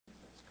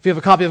If you have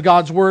a copy of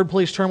God's Word,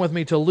 please turn with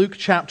me to Luke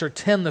chapter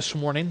 10 this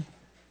morning.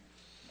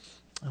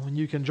 And when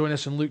you can join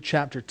us in Luke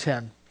chapter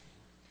 10.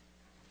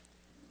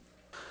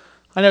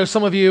 I know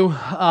some of you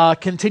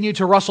continue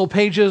to rustle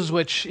pages,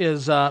 which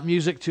is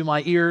music to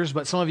my ears,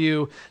 but some of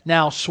you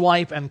now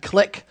swipe and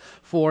click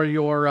for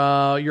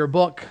your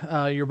book,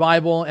 your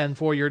Bible, and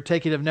for your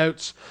taking of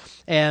notes.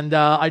 And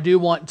I do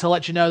want to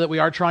let you know that we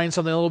are trying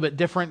something a little bit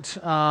different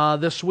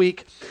this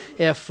week.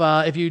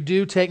 If you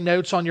do take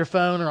notes on your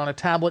phone or on a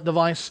tablet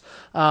device,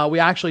 we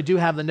actually do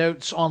have the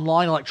notes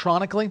online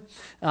electronically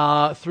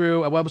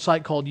through a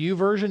website called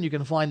YouVersion. You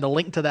can find the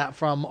link to that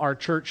from our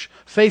church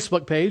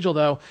Facebook page,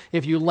 although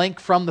if you link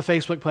from the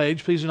Facebook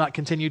page, please do not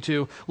continue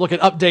to look at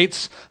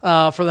updates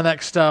for the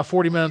next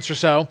 40 minutes or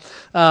so.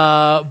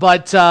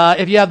 But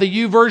if you have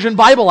the YouVersion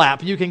Bible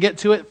app, you can get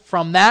to it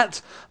from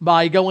that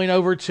by going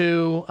over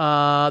to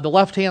the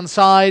left-hand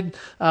side,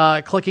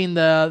 clicking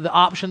the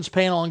options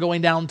panel and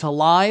going down to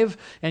live,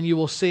 and you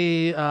will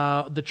see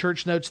the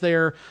church notes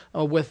there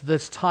with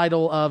this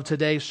title of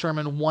today's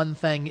sermon, One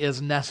Thing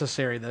is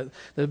Necessary.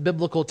 The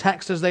biblical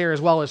text is there,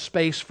 as well as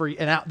space for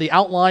the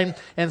outline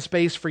and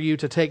space for you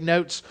to take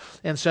notes.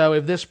 And so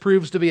if this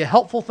proves to be a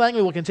helpful thing,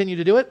 we will continue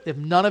to do it. If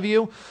none of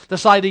you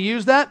decide to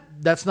use that,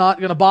 that's not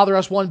going to bother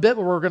us one bit,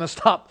 but we're going to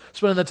stop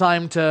spending the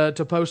time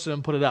to post it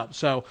and put it up.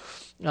 So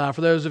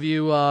for those of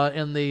you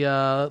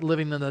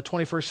living in the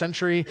 21st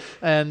century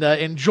and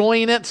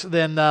enjoying it,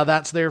 then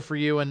that's there for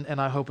you, and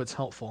I hope it's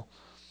helpful.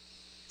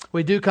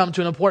 We do come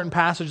to an important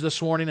passage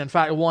this morning. In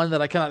fact, one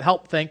that I cannot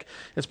help think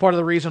is part of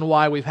the reason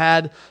why we've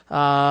had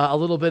a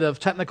little bit of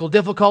technical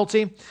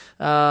difficulty.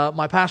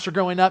 My pastor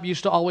growing up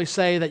used to always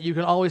say that you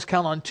can always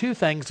count on two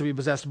things to be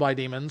possessed by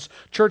demons: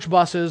 church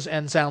buses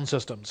and sound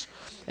systems.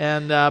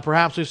 And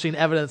perhaps we've seen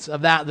evidence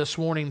of that this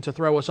morning to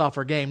throw us off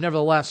our game.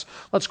 Nevertheless,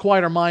 let's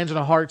quiet our minds and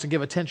our hearts and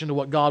give attention to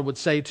what God would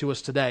say to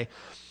us today.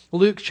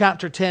 Luke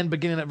chapter 10,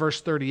 beginning at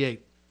verse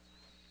 38.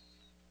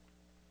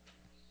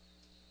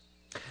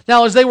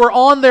 Now, as they were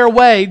on their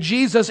way,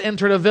 Jesus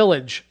entered a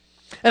village,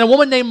 and a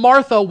woman named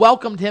Martha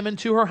welcomed him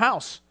into her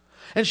house.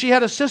 And she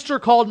had a sister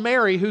called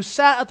Mary who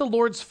sat at the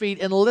Lord's feet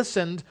and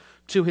listened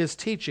to his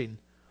teaching.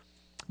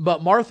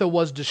 But Martha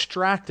was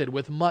distracted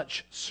with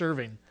much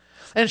serving.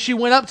 And she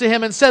went up to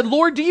him and said,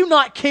 "Lord, do you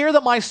not care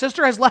that my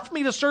sister has left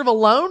me to serve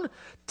alone?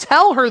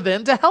 Tell her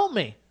then to help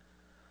me."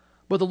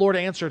 But the Lord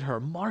answered her,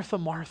 "Martha,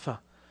 Martha,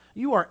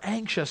 you are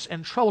anxious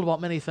and troubled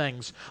about many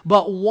things,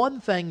 but one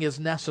thing is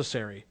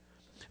necessary.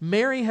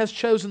 Mary has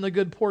chosen the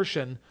good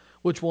portion,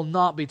 which will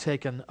not be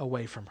taken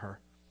away from her."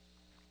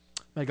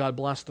 May God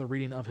bless the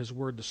reading of His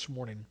Word this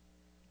morning.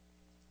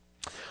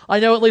 I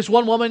know at least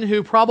one woman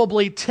who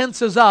probably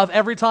tenses up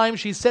every time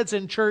she sits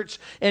in church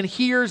and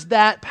hears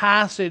that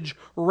passage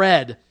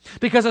read.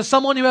 Because as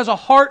someone who has a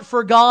heart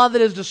for God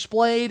that is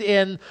displayed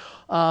in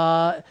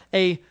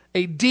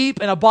a deep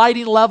and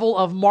abiding level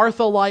of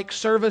Martha-like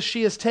service,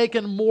 she has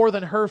taken more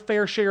than her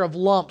fair share of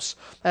lumps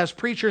as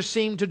preachers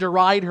seem to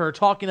deride her,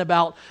 talking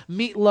about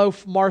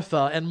meatloaf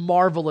Martha and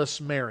marvelous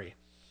Mary.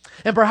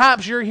 And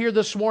perhaps you're here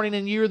this morning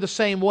and you're the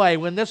same way.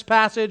 When this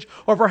passage,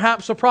 or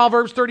perhaps the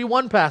Proverbs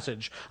 31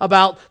 passage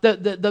about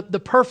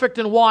the perfect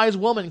and wise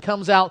woman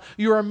comes out,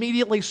 you're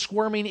immediately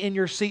squirming in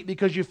your seat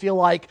because you feel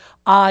like,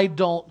 I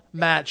don't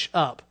match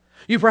up.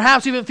 You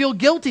perhaps even feel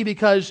guilty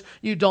because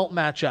you don't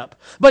match up.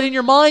 But in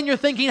your mind, you're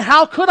thinking,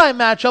 how could I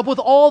match up with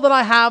all that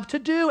I have to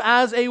do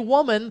as a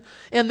woman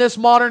in this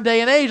modern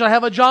day and age? I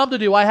have a job to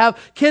do. I have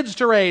kids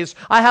to raise.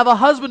 I have a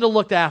husband to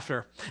look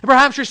after. And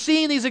perhaps you're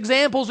seeing these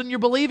examples and you're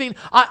believing,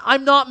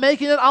 I'm not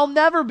making it. I'll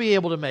never be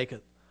able to make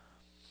it.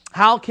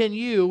 How can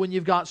you when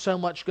you've got so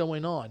much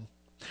going on?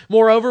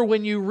 Moreover,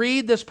 when you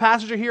read this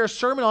passage or hear a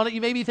sermon on it,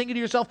 you may be thinking to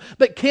yourself,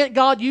 but can't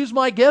God use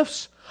my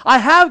gifts? I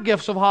have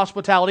gifts of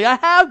hospitality. I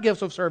have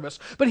gifts of service.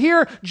 But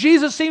here,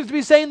 Jesus seems to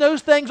be saying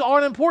those things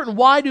aren't important.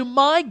 Why do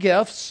my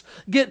gifts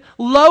get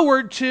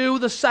lowered to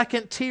the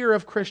second tier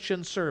of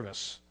Christian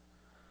service?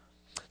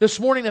 This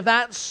morning, if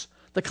that's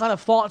the kind of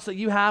thoughts that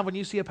you have when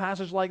you see a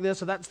passage like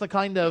this, if that's the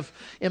kind of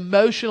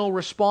emotional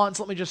response,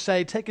 let me just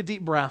say, take a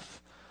deep breath,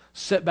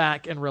 sit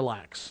back, and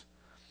relax.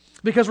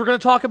 Because we're going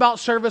to talk about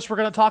service, we're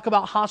going to talk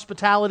about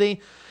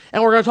hospitality,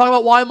 and we're going to talk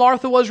about why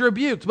Martha was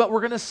rebuked, but we're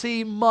going to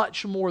see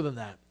much more than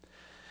that.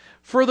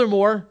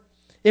 Furthermore,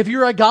 if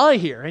you're a guy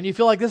here and you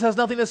feel like this has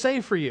nothing to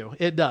say for you,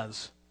 it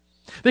does.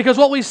 Because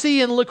what we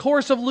see in the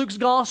course of Luke's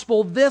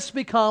gospel, this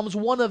becomes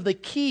one of the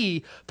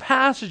key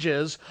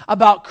passages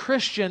about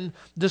Christian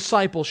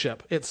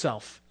discipleship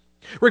itself.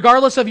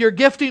 Regardless of your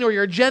gifting or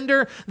your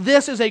gender,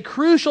 this is a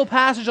crucial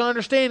passage on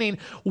understanding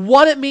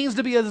what it means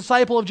to be a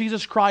disciple of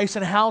Jesus Christ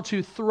and how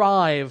to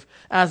thrive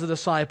as a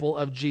disciple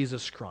of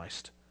Jesus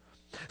Christ.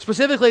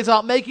 Specifically, it's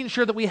about making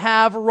sure that we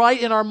have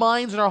right in our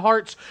minds and our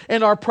hearts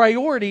and our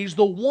priorities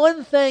the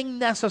one thing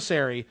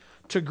necessary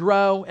to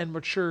grow and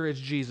mature as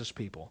Jesus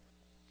people.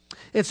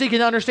 In seeking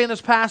to understand this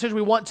passage,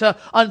 we want to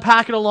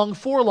unpack it along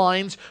four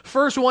lines.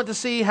 First, we want to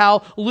see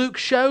how Luke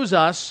shows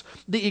us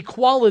the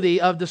equality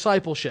of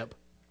discipleship.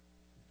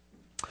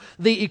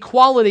 the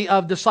equality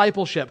of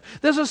discipleship.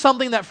 This is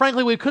something that,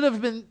 frankly, we could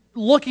have been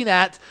looking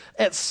at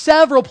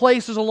several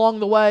places along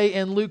the way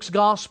in Luke's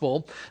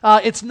gospel.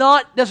 It's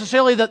not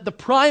necessarily the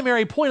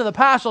primary point of the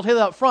passage, I'll tell you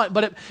that up front,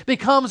 but it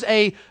becomes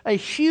a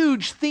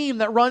huge theme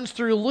that runs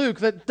through Luke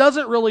that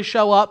doesn't really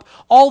show up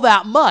all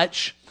that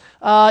much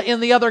in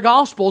the other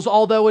Gospels,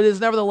 although it is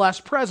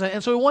nevertheless present.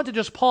 And so we want to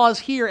just pause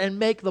here and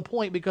make the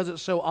point because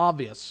it's so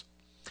obvious.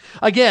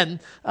 Again,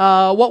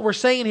 what we're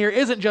saying here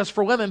isn't just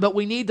for women, but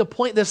we need to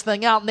point this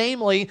thing out,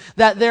 namely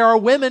that there are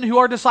women who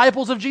are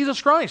disciples of Jesus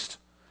Christ.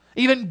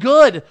 Even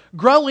good,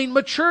 growing,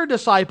 mature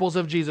disciples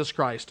of Jesus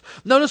Christ.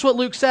 Notice what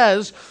Luke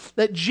says,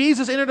 that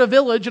Jesus entered a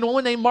village and a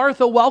woman named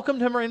Martha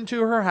welcomed him into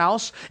her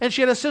house, and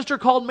she had a sister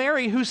called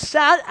Mary who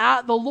sat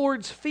at the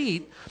Lord's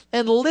feet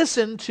and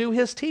listened to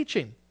his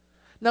teaching.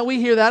 Now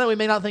we hear that and we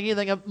may not think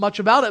anything much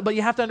about it, but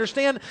you have to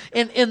understand,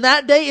 in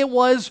that day it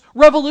was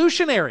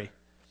revolutionary.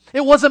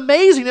 It was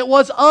amazing. It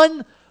was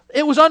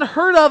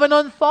unheard of and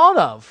unthought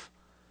of.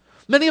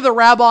 Many of the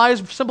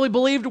rabbis simply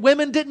believed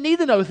women didn't need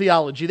to know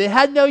theology. They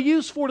had no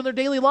use for it in their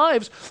daily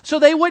lives, so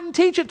they wouldn't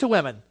teach it to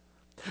women.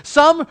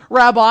 Some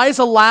rabbis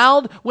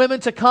allowed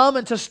women to come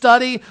and to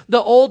study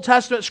the Old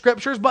Testament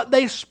scriptures, but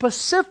they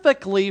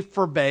specifically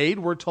forbade,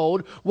 we're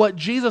told, what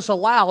Jesus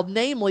allowed,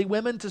 namely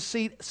women to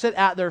sit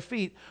at their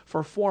feet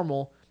for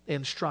formal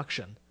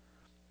instruction.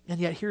 And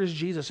yet here's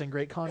Jesus in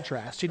great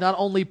contrast. He not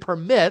only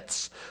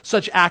permits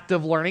such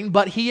active learning,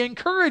 but he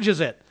encourages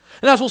it.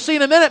 And as we'll see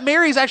in a minute,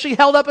 Mary's actually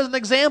held up as an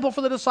example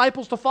for the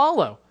disciples to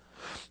follow.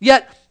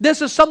 Yet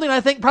this is something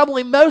I think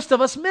probably most of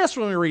us miss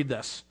when we read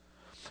this.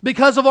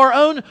 Because of our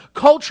own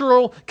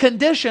cultural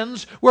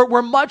conditions,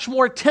 we're much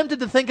more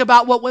tempted to think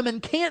about what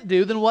women can't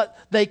do than what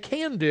they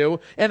can do,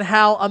 and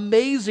how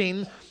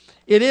amazing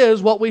it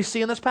is what we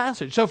see in this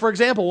passage. So for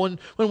example,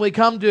 when we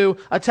come to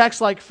a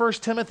text like 1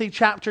 Timothy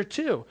chapter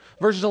 2,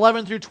 verses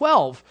 11 through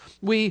 12,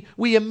 we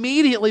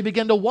immediately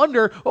begin to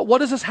wonder, well, what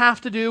does this have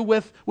to do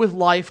with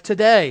life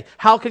today?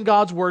 How can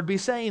God's word be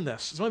saying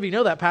this? Some of you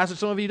know that passage,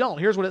 some of you don't.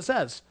 Here's what it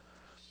says.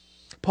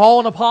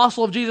 Paul, an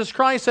apostle of Jesus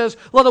Christ, says,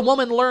 "Let a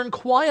woman learn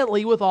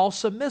quietly with all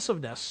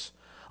submissiveness.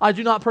 I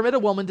do not permit a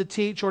woman to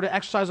teach or to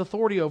exercise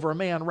authority over a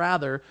man.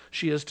 Rather,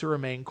 she is to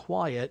remain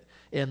quiet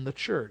in the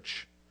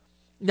church."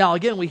 Now,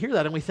 again, we hear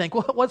that and we think,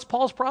 well, what's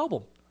Paul's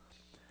problem?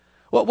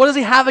 What does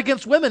he have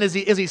against women? Is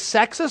he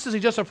sexist? Is he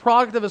just a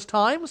product of his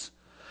times?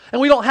 And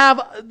we don't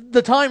have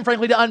the time,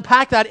 frankly, to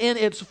unpack that in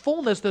its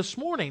fullness this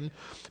morning.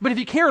 But if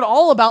you care at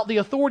all about the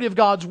authority of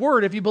God's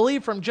word, if you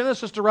believe from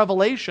Genesis to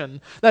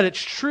Revelation that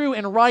it's true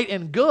and right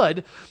and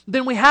good,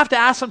 then we have to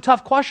ask some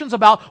tough questions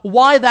about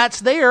why that's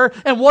there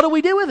and what do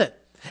we do with it.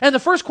 And the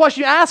first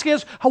question you ask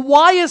is,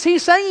 why is he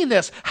saying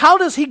this? How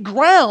does he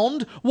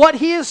ground what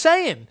he is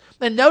saying?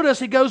 And notice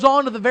he goes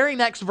on to the very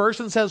next verse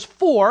and says,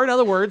 "For," in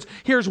other words,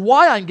 here's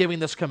why I'm giving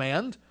this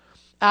command.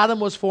 Adam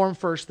was formed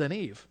first, then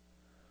Eve.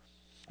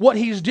 What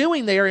he's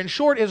doing there, in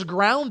short, is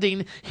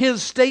grounding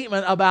his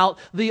statement about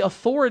the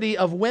authority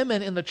of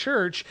women in the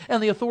church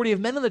and the authority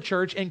of men in the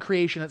church in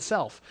creation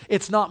itself.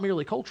 It's not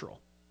merely cultural.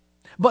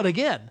 But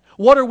again,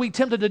 what are we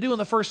tempted to do in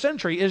the first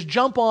century is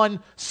jump on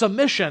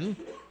submission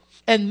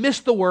and miss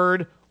the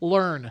word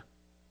learn.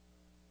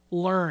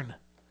 Learn.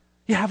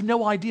 You have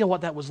no idea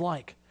what that was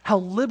like, how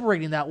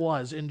liberating that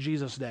was in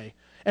Jesus' day,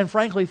 and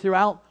frankly,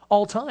 throughout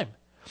all time.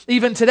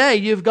 Even today,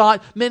 you've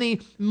got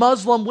many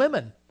Muslim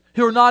women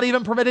who are not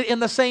even permitted in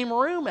the same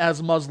room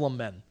as Muslim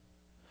men.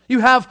 You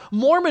have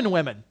Mormon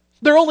women.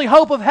 Their only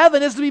hope of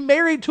heaven is to be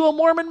married to a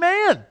Mormon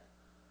man,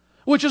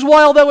 which is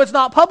why, although it's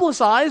not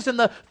publicized in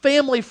the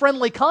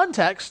family-friendly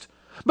context,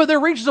 but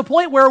there reaches a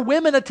point where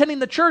women attending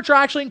the church are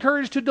actually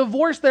encouraged to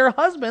divorce their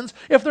husbands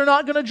if they're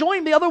not going to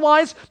join me.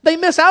 Otherwise, they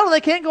miss out and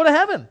they can't go to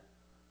heaven.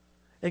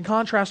 In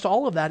contrast to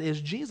all of that is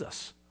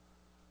Jesus.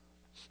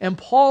 And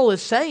Paul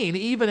is saying,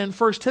 even in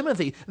 1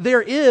 Timothy,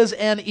 there is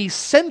an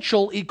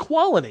essential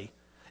equality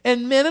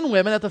in men and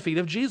women at the feet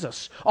of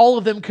Jesus. All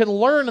of them can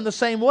learn in the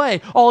same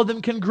way. All of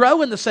them can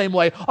grow in the same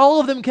way. All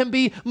of them can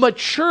be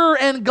mature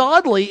and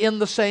godly in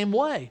the same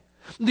way.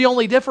 The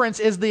only difference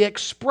is the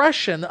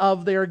expression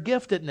of their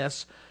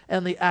giftedness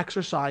and the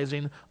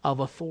exercising of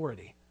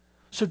authority.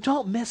 So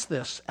don't miss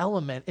this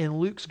element in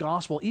Luke's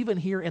gospel, even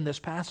here in this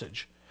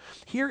passage.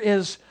 Here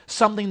is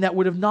something that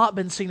would have not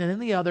been seen in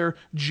any other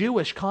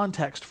Jewish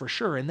context for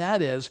sure, and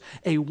that is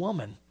a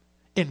woman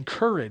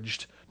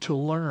encouraged to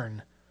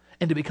learn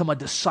and to become a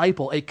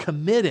disciple, a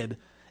committed,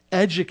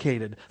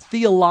 educated,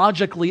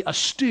 theologically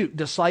astute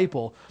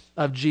disciple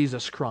of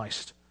Jesus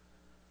Christ.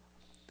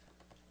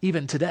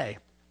 Even today,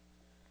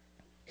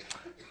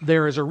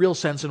 there is a real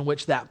sense in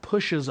which that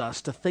pushes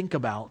us to think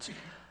about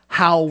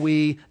how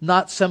we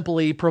not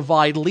simply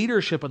provide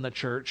leadership in the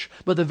church,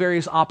 but the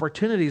various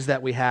opportunities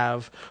that we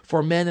have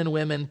for men and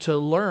women to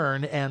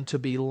learn and to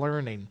be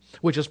learning,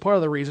 which is part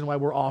of the reason why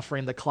we're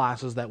offering the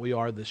classes that we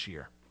are this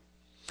year.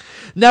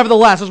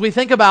 Nevertheless, as we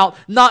think about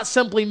not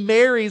simply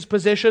Mary's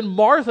position,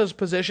 Martha's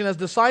position as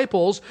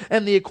disciples,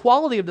 and the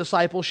equality of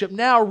discipleship,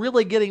 now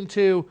really getting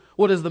to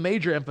what is the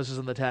major emphasis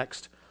in the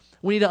text,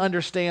 we need to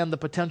understand the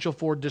potential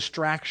for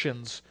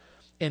distractions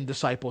in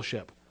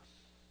discipleship.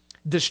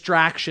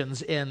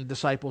 Distractions in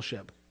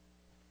discipleship.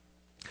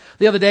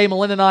 The other day,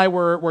 Melinda and I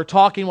were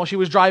talking while she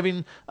was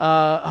driving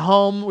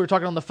home. We were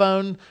talking on the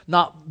phone,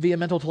 not via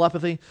mental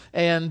telepathy.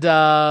 And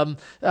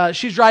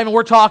she's driving,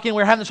 we're talking,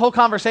 we're having this whole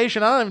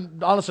conversation.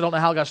 Honestly don't know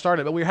how it got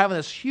started, but we were having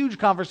this huge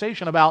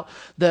conversation about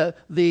the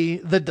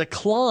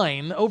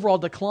decline, overall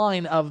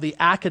decline of the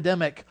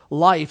academic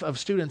life of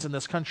students in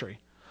this country.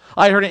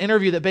 I heard an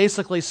interview that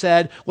basically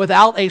said,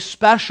 without a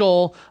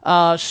special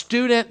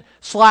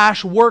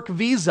student/work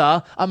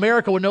visa,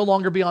 America would no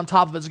longer be on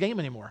top of its game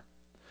anymore.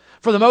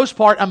 For the most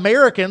part,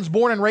 Americans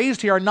born and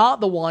raised here are not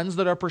the ones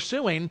that are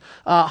pursuing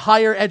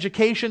higher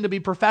education to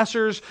be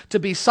professors, to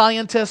be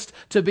scientists,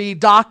 to be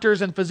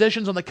doctors and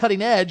physicians on the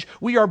cutting edge.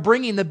 We are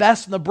bringing the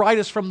best and the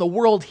brightest from the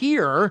world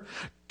here,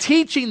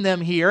 teaching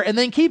them here, and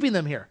then keeping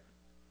them here.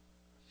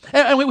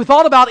 And we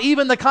thought about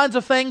even the kinds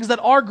of things that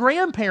our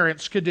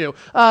grandparents could do.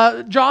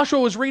 Joshua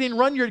was reading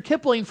Rudyard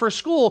Kipling for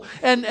school,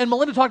 and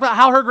Melinda talked about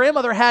how her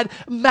grandmother had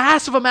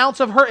massive amounts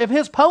of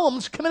his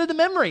poems committed to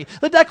memory.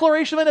 The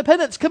Declaration of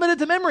Independence committed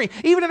to memory.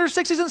 Even in her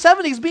 60s and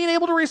 70s, being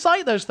able to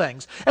recite those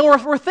things. And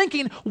we're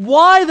thinking,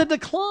 why the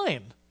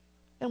decline?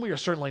 And we are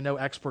certainly no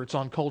experts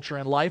on culture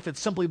and life. It's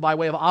simply by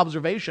way of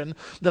observation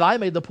that I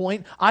made the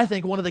point. I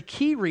think one of the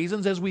key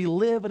reasons is we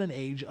live in an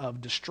age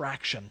of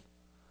distraction.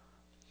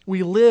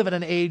 We live in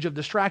an age of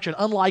distraction,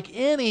 unlike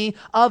any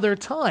other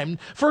time.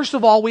 First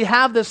of all, we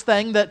have this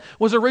thing that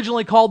was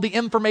originally called the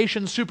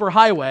information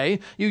superhighway.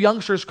 You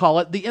youngsters call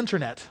it the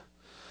internet.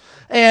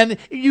 And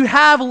you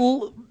have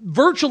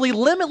virtually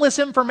limitless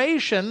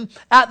information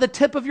at the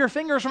tip of your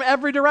fingers from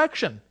every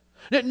direction.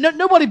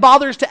 Nobody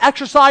bothers to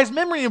exercise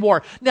memory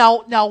anymore. Now,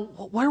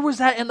 where was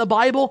that in the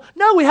Bible?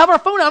 No, we have our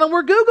phone out and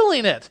we're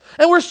Googling it.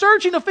 And we're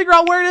searching to figure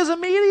out where it is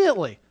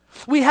immediately.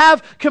 We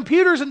have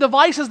computers and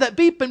devices that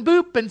beep and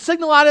boop and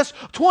signal at us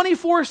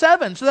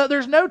 24/7 so that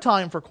there's no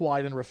time for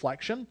quiet and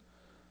reflection.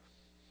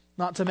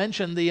 Not to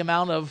mention the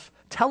amount of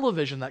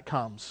television that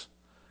comes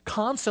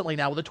constantly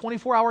now with a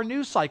 24-hour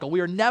news cycle.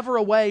 We are never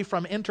away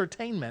from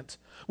entertainment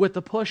with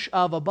the push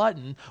of a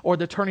button or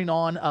the turning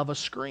on of a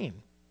screen.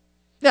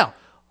 Now,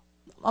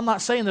 I'm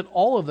not saying that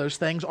all of those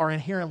things are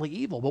inherently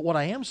evil, but what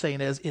I am saying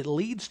is it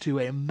leads to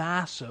a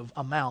massive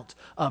amount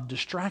of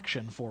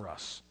distraction for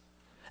us.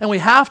 And we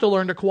have to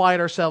learn to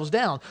quiet ourselves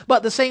down. But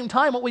at the same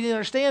time, what we need to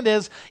understand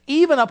is,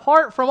 even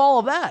apart from all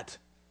of that,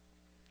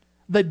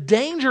 the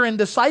danger in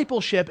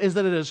discipleship is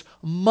that it is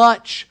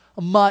much,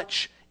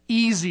 much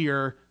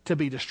easier to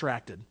be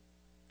distracted.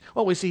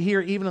 What we see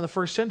here, even in the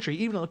first century,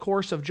 even in the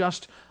course of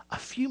just a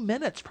few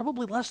minutes,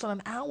 probably less than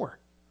an hour,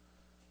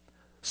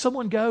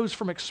 someone goes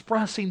from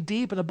expressing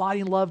deep and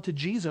abiding love to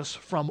Jesus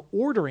from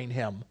ordering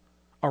him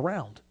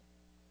around.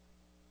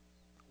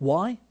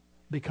 Why?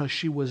 Because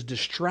she was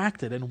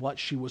distracted in what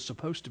she was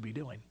supposed to be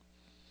doing.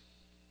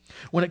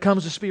 When it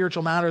comes to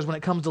spiritual matters, when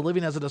it comes to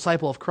living as a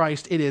disciple of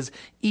Christ, it is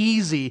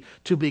easy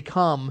to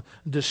become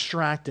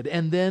distracted.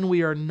 And then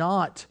we are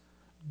not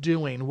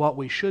doing what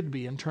we should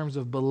be in terms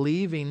of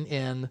believing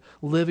in,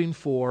 living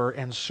for,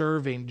 and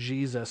serving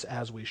Jesus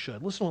as we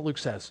should. Listen to what Luke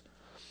says.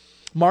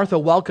 Martha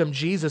welcomed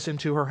Jesus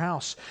into her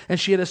house, and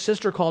she had a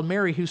sister called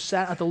Mary who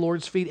sat at the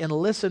Lord's feet and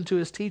listened to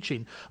his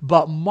teaching.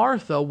 But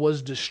Martha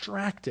was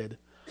distracted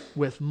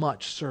with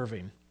much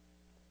serving.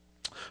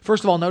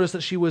 First of all, notice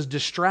that she was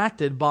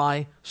distracted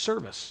by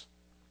service.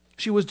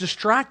 She was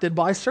distracted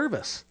by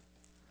service.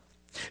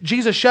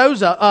 Jesus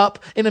shows up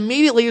and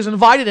immediately is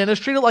invited in, is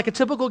treated like a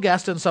typical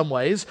guest in some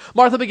ways.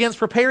 Martha begins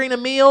preparing a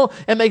meal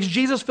and makes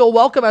Jesus feel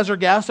welcome as her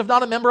guest, if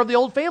not a member of the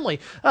old family,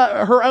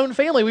 her own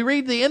family. We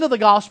read the end of the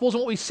Gospels,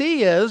 and what we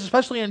see is,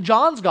 especially in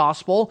John's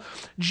Gospel,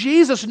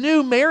 Jesus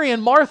knew Mary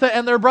and Martha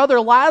and their brother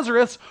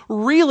Lazarus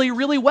really,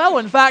 really well.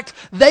 In fact,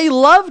 they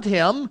loved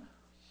him,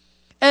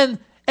 and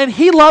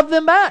he loved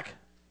them back.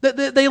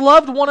 They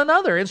loved one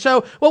another. And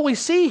so what we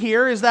see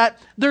here is that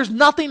there's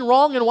nothing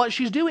wrong in what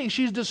she's doing.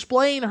 She's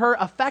displaying her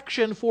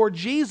affection for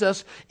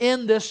Jesus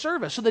in this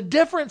service. So the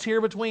difference here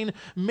between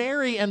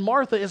Mary and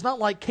Martha is not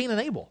like Cain and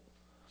Abel.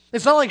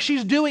 It's not like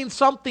she's doing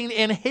something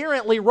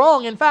inherently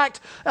wrong. In fact,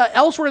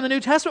 elsewhere in the New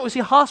Testament, we see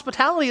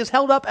hospitality is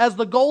held up as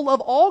the goal of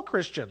all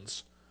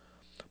Christians.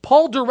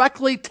 Paul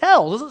directly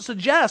doesn't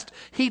suggest,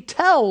 he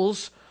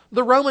tells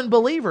the Roman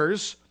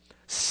believers,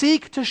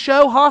 seek to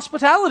show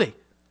hospitality.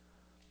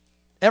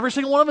 Every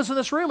single one of us in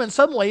this room in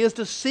some way is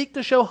to seek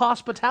to show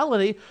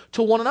hospitality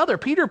to one another.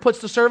 Peter puts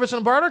the service in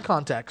a broader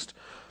context.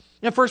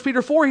 In 1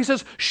 Peter 4, he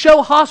says,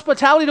 show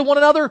hospitality to one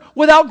another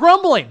without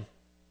grumbling.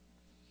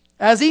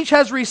 As each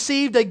has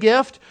received a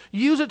gift,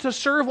 use it to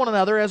serve one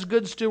another as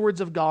good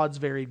stewards of God's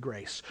varied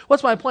grace.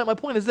 What's my point? My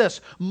point is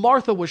this.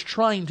 Martha was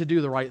trying to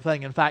do the right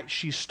thing. In fact,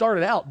 she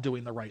started out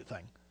doing the right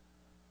thing.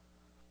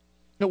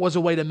 It was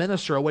a way to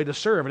minister, a way to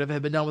serve. And if it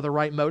had been done with the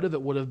right motive,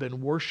 it would have been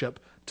worship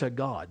to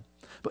God.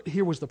 But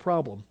here was the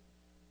problem.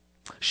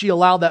 She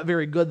allowed that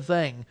very good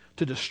thing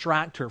to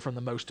distract her from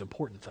the most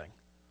important thing.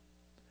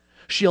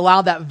 She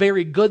allowed that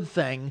very good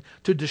thing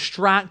to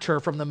distract her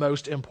from the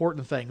most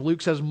important thing.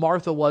 Luke says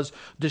Martha was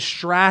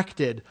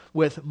distracted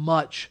with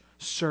much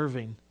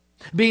serving.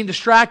 Being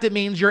distracted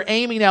means you're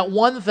aiming at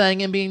one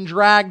thing and being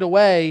dragged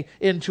away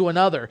into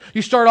another.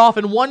 You start off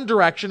in one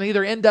direction and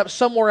either end up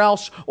somewhere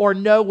else or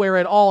nowhere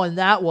at all, and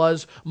that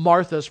was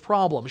Martha's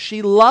problem.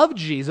 She loved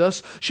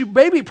Jesus. She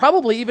maybe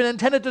probably even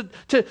intended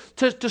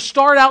to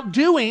start out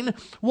doing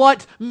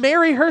what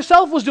Mary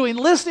herself was doing,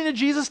 listening to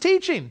Jesus'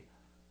 teaching.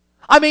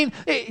 I mean,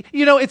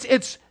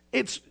 it's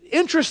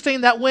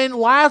interesting that when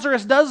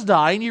Lazarus does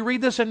die, and you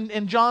read this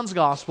in John's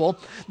gospel,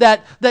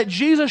 that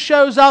Jesus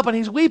shows up and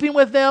he's weeping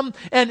with them,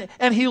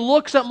 and he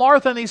looks at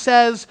Martha and he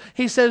says,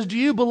 do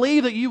you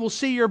believe that you will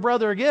see your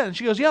brother again? And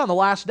she goes, yeah, on the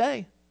last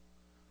day.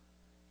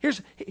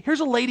 Here's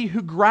a lady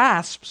who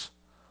grasps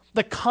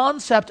the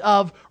concept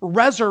of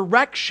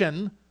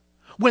resurrection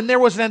when there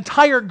was an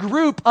entire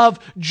group of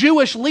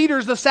Jewish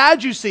leaders, the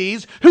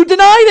Sadducees, who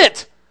denied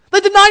it. They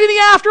denied any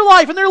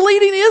afterlife, and they're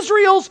leading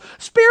Israel's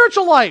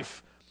spiritual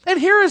life. And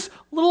here is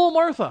little old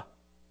Martha,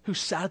 who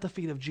sat at the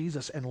feet of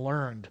Jesus and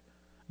learned,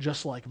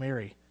 just like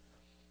Mary.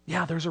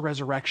 Yeah, there's a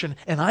resurrection,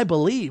 and I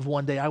believe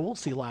one day I will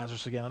see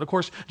Lazarus again. And of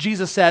course,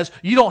 Jesus says,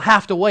 you don't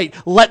have to wait.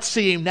 Let's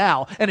see him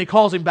now. And he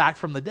calls him back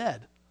from the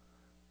dead.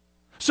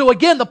 So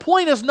again, the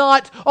point is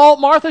not, oh,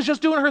 Martha's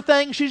just doing her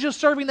thing. She's just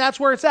serving. That's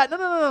where it's at.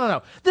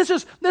 No. This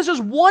is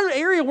one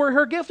area where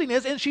her gifting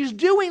is, and she's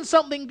doing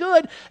something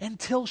good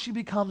until she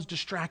becomes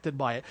distracted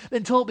by it,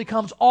 until it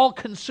becomes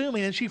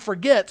all-consuming, and she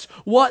forgets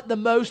what the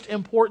most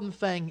important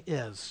thing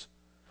is.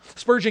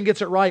 Spurgeon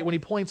gets it right when he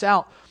points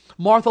out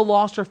Martha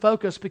lost her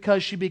focus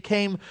because she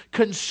became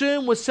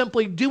consumed with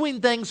simply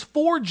doing things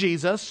for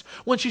Jesus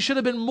when she should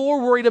have been more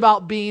worried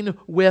about being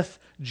with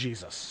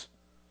Jesus.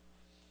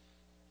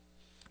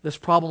 This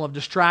problem of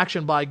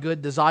distraction by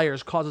good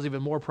desires causes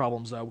even more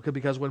problems, though,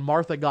 because when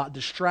Martha got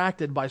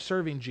distracted by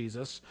serving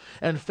Jesus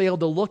and failed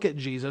to look at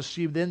Jesus,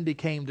 she then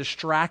became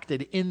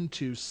distracted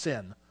into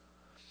sin.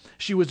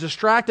 She was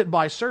distracted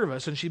by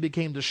service, and she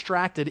became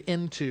distracted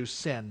into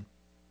sin.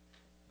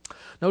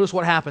 Notice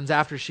what happens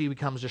after she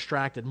becomes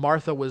distracted.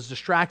 Martha was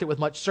distracted with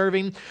much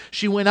serving.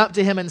 She went up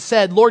to him and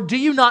said, Lord, do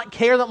you not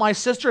care that my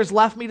sister has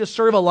left me to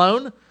serve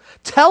alone?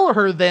 Tell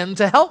her then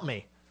to help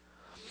me.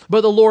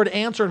 But the Lord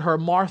answered her,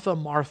 Martha,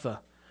 Martha,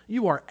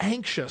 you are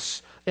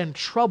anxious and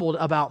troubled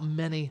about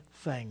many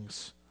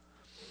things.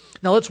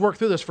 Now let's work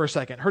through this for a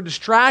second. Her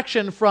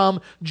distraction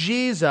from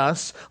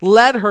Jesus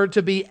led her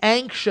to be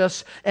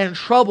anxious and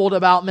troubled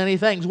about many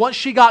things. Once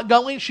she got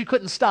going, she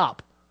couldn't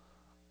stop.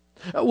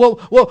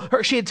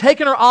 She had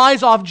taken her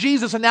eyes off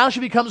Jesus, and now she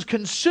becomes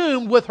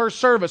consumed with her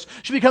service.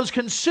 She becomes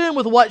consumed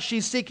with what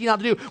she's seeking out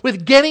to do,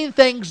 with getting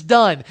things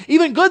done,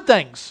 even good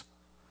things.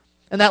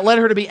 And that led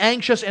her to be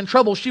anxious and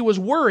troubled. She was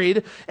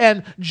worried,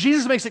 and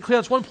Jesus makes it clear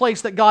that's one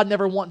place that God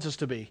never wants us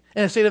to be,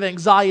 in a state of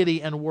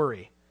anxiety and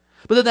worry.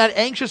 But then that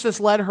anxiousness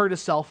led her to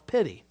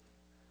self-pity.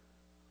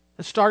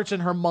 It starts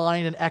in her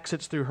mind and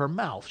exits through her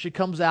mouth. She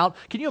comes out.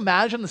 Can you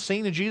imagine the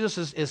scene that Jesus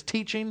is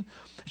teaching?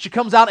 She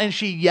comes out and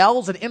she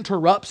yells and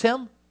interrupts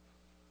him.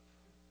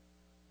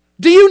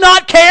 Do you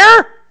not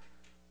care?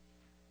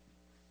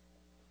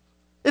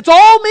 It's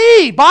all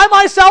me, by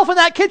myself in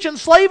that kitchen,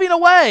 slaving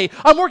away.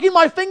 I'm working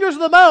my fingers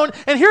to the bone,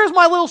 and here's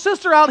my little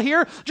sister out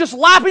here just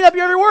lapping up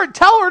your every word.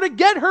 Tell her to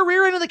get her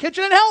rear end in the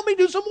kitchen and help me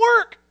do some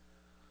work.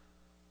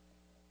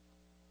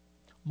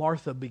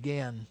 Martha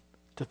began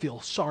to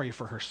feel sorry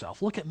for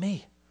herself. Look at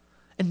me.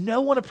 And no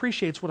one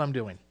appreciates what I'm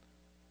doing.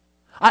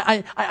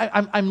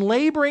 I'm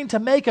laboring to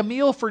make a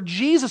meal for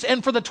Jesus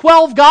and for the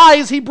 12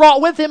 guys he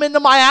brought with him into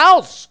my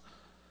house.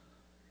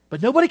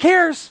 But nobody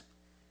cares.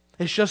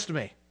 It's just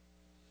me.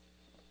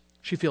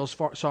 She feels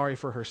sorry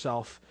for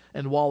herself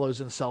and wallows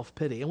in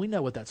self-pity. And we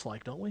know what that's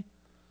like, don't we?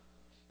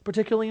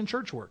 Particularly in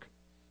church work.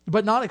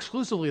 But not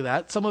exclusively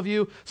that. Some of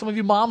you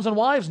moms and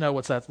wives know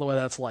what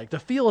that's like. To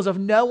feel as if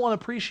no one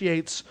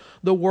appreciates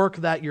the work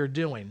that you're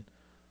doing.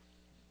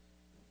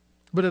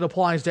 But it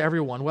applies to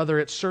everyone. Whether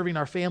it's serving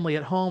our family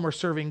at home or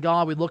serving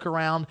God, we look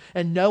around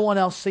and no one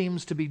else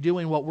seems to be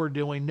doing what we're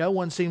doing. No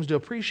one seems to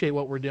appreciate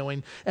what we're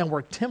doing. And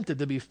we're tempted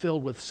to be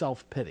filled with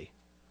self-pity.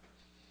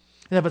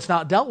 And if it's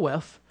not dealt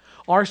with,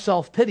 our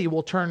self-pity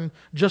will turn,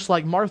 just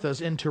like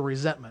Martha's, into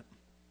resentment.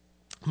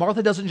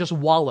 Martha doesn't just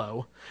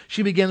wallow.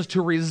 She begins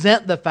to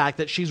resent the fact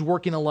that she's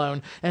working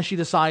alone, and she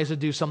decides to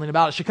do something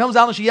about it. She comes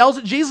out and she yells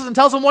at Jesus and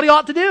tells him what he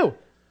ought to do.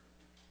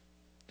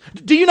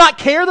 Do you not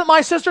care that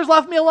my sister's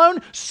left me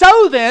alone?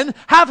 So then,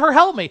 have her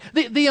help me.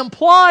 The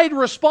implied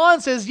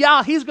response is,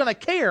 yeah, he's going to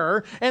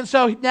care, and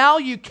so now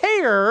you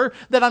care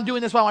that I'm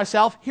doing this by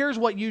myself. Here's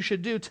what you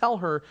should do. Tell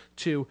her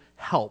to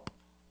help.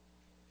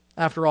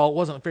 After all, it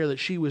wasn't fair that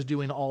she was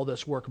doing all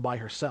this work by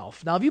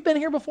herself. Now, have you been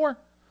here before?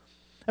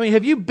 I mean,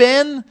 have you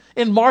been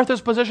in Martha's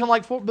position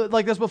like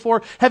this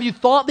before? Have you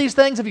thought these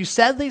things? Have you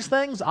said these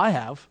things? I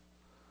have.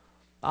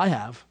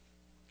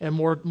 And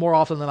more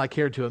often than I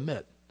cared to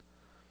admit.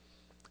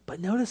 But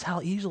notice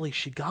how easily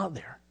she got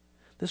there.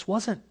 This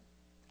wasn't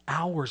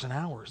hours and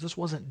hours. This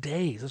wasn't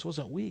days. This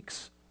wasn't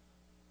weeks.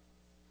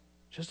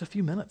 Just a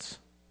few minutes.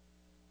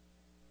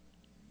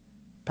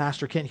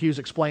 Pastor Kent Hughes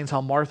explains how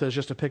Martha is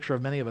just a picture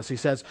of many of us. He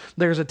says,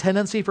 there's a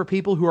tendency for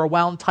people who are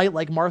wound tight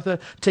like Martha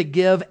to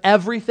give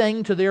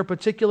everything to their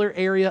particular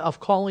area of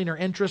calling or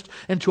interest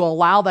and to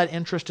allow that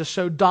interest to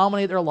so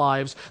dominate their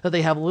lives that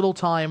they have little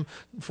time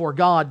for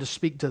God to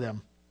speak to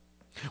them.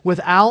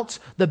 Without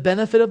the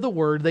benefit of the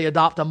word, they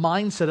adopt a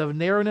mindset of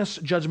narrowness,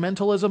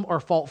 judgmentalism, or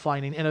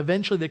fault-finding, and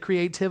eventually the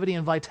creativity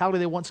and vitality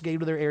they once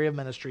gave to their area of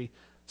ministry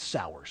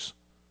sours.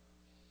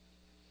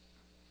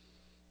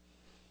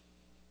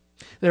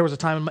 There was a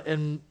time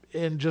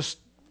in just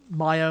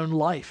my own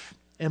life,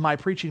 in my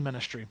preaching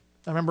ministry.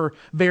 I remember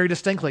very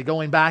distinctly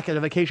going back at a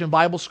vacation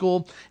Bible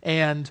school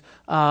and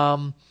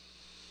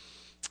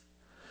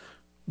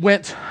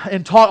went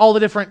and taught all the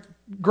different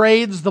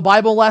grades, the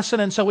Bible lesson,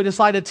 and so we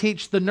decided to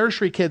teach the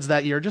nursery kids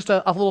that year, just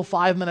a little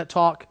 5-minute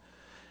talk.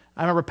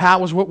 I remember Pat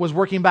was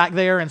working back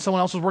there, and someone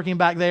else was working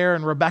back there,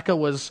 and Rebecca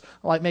was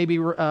like maybe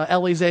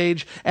Ellie's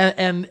age.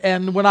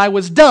 And when I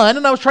was done,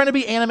 and I was trying to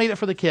be animated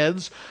for the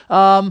kids,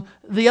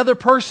 the other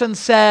person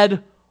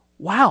said,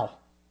 "Wow,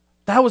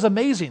 that was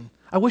amazing.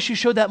 I wish you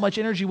showed that much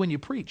energy when you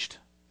preached."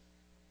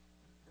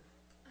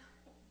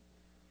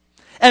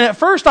 And at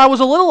first I was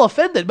a little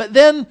offended, but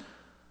then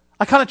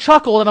I kind of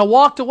chuckled and I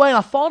walked away and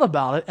I thought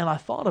about it and I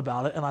thought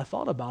about it and I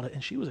thought about it,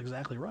 and she was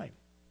exactly right.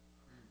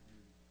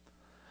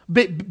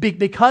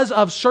 Because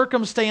of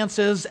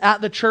circumstances at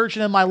the church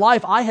and in my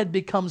life, I had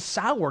become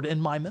soured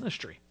in my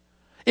ministry.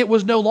 It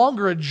was no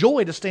longer a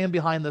joy to stand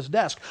behind this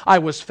desk. I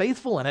was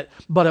faithful in it,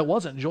 but it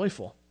wasn't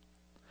joyful.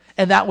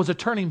 And that was a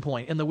turning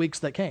point in the weeks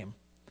that came.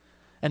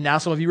 And now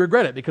some of you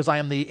regret it because I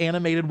am the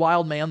animated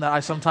wild man that I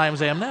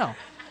sometimes am now.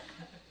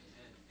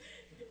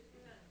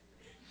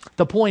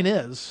 The point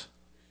is,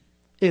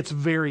 it's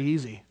very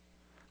easy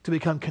to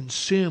become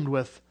consumed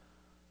with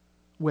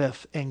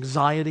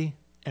anxiety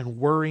and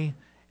worry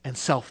and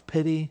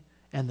self-pity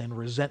and then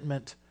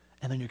resentment,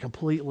 and then you're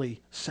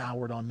completely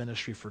soured on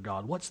ministry for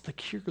God. What's the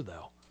cure,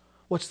 though?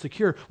 What's the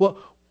cure?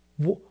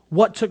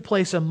 What took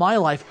place in my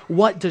life?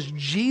 What does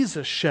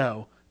Jesus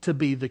show to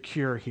be the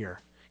cure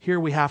here? Here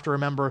we have to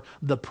remember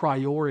the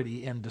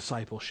priority in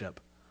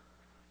discipleship.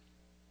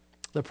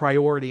 The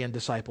priority in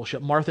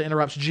discipleship. Martha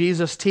interrupts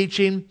Jesus'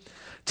 teaching,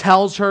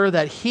 tells her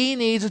that he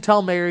needs to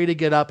tell Mary to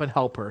get up and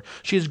help her.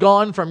 She's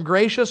gone from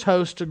gracious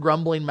host to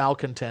grumbling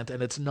malcontent,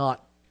 and it's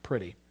not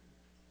pretty.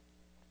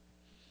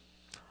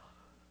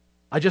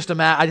 I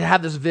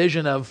had this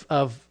vision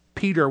of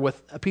Peter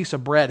with a piece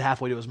of bread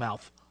halfway to his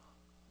mouth.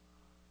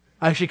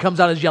 She comes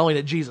out as yelling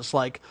at Jesus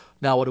like,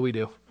 "Now what do we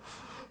do?"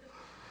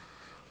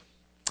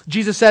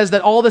 Jesus says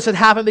that all this had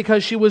happened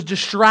because she was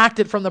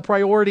distracted from the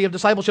priority of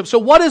discipleship. So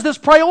what is this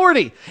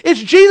priority?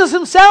 It's Jesus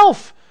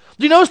himself.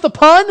 Do you notice the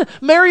pun?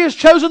 Mary has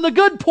chosen the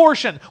good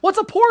portion. What's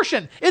a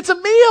portion? It's a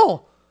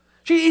meal.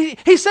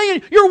 He's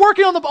saying, you're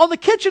working on the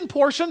kitchen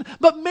portion,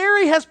 but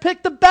Mary has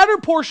picked the better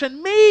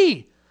portion,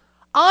 me.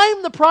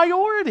 I'm the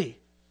priority.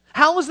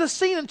 How is this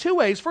seen in two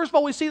ways? First of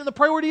all, we see it in the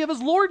priority of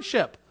his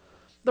lordship.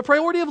 The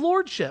priority of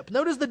lordship.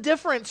 Notice the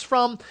difference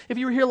from, if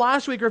you were here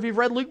last week or if you've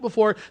read Luke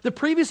before, the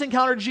previous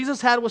encounter Jesus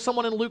had with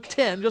someone in Luke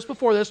 10, just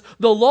before this,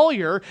 the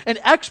lawyer, an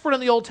expert in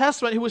the Old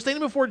Testament who was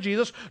standing before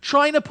Jesus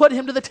trying to put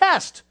him to the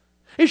test.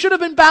 He should have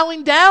been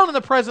bowing down in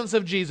the presence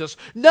of Jesus,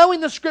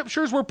 knowing the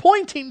scriptures were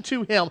pointing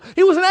to him.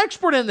 He was an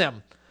expert in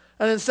them.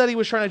 And instead he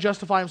was trying to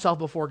justify himself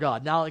before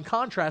God. Now in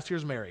contrast,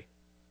 here's Mary.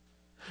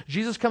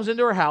 Jesus comes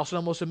into her house and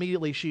almost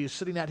immediately she is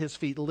sitting at his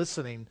feet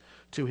listening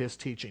to his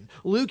teaching.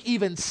 Luke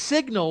even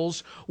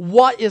signals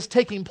what is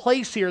taking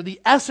place here,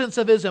 the essence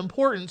of his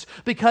importance,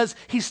 because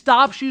he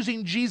stops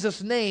using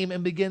Jesus' name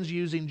and begins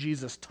using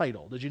Jesus'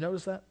 title. Did you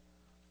notice that?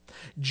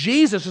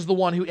 Jesus is the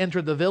one who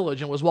entered the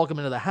village and was welcomed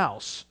into the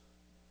house.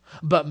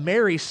 But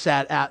Mary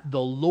sat at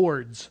the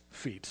Lord's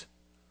feet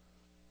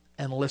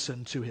and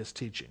listened to his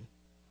teaching.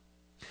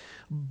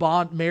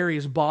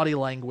 Mary's body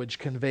language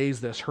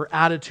conveys this. Her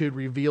attitude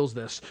reveals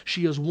this.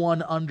 She is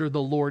one under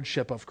the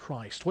lordship of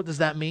Christ. What does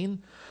that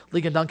mean?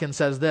 Ligon Duncan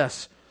says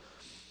this.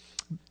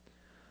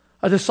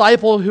 A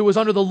disciple who is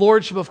under the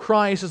lordship of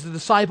Christ is a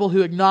disciple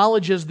who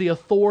acknowledges the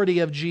authority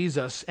of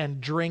Jesus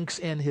and drinks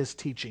in his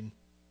teaching.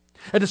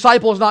 A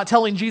disciple is not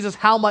telling Jesus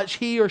how much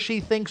he or she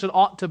thinks it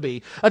ought to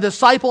be. A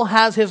disciple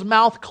has his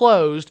mouth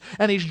closed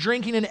and he's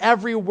drinking in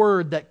every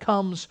word that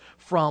comes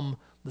from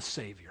the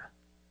Savior.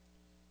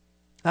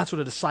 That's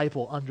what a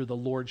disciple under the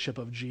lordship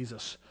of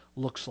Jesus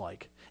looks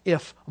like.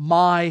 If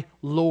my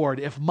Lord,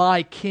 if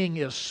my King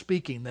is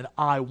speaking, then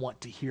I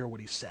want to hear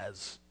what he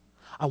says.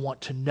 I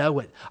want to know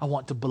it. I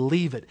want to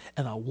believe it.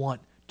 And I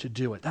want to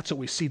do it. That's what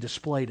we see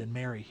displayed in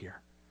Mary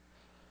here.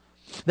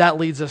 That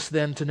leads us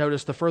then to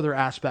notice the further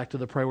aspect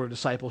of the priority of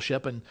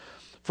discipleship. And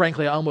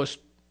frankly, I almost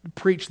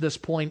preached this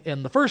point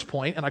in the first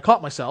point, and I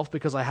caught myself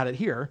because I had it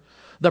here.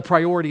 The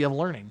priority of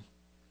learning.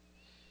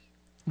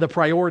 The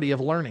priority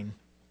of learning.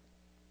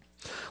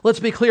 Let's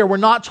be clear, we're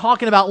not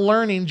talking about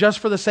learning just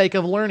for the sake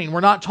of learning. We're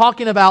not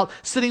talking about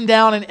sitting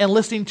down and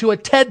listening to a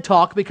TED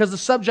Talk because the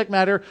subject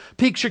matter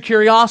piques your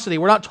curiosity.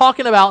 We're not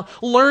talking about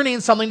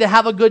learning something to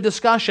have a good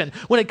discussion.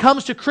 When it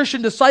comes to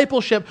Christian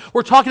discipleship,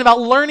 we're talking about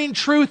learning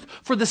truth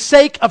for the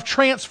sake of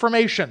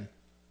transformation.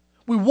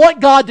 We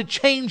want God to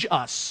change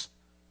us.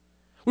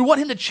 We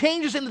want Him to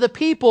change us into the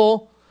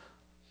people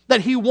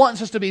that He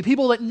wants us to be.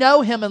 People that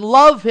know Him and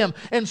love Him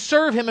and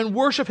serve Him and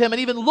worship Him and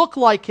even look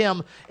like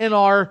Him in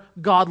our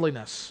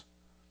godliness.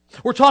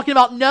 We're talking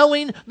about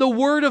knowing the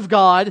Word of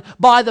God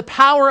by the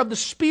power of the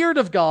Spirit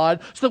of God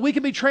so that we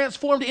can be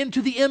transformed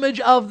into the image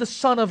of the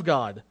Son of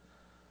God.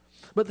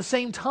 But at the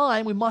same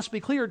time, we must be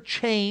clear,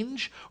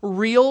 change,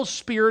 real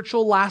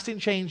spiritual lasting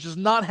change does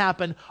not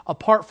happen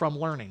apart from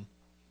learning.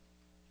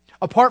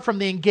 Apart from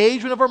the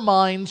engagement of our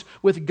minds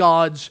with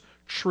God's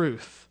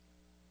truth.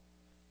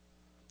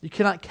 You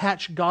cannot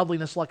catch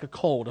godliness like a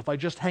cold. If I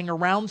just hang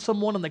around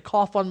someone and they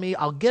cough on me,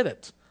 I'll get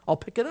it. I'll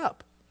pick it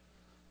up.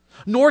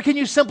 Nor can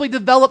you simply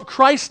develop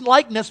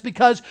Christ-likeness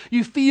because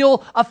you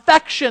feel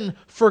affection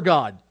for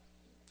God.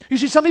 You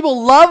see, some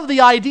people love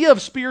the idea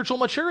of spiritual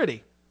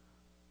maturity,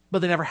 but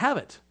they never have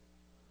it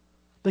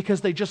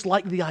because they just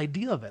like the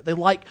idea of it. They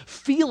like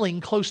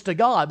feeling close to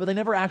God, but they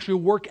never actually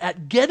work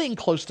at getting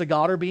close to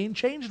God or being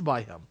changed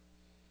by Him.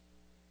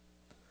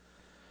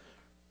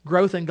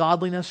 Growth in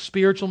godliness,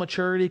 spiritual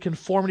maturity,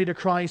 conformity to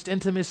Christ,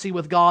 intimacy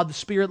with God, the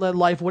Spirit-led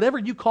life, whatever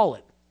you call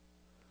it,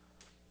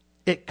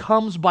 it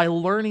comes by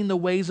learning the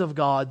ways of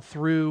God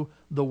through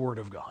the Word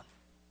of God.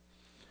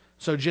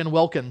 So Jen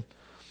Wilkin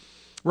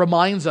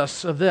reminds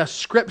us of this.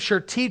 Scripture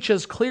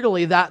teaches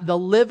clearly that the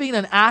living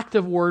and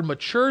active Word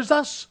matures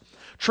us,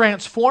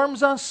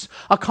 transforms us,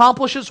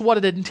 accomplishes what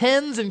it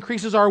intends,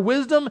 increases our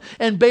wisdom,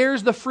 and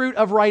bears the fruit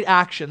of right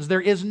actions.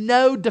 There is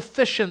no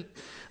deficiency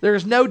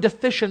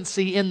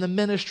in the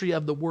ministry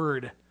of the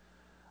Word,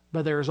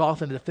 but there is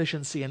often a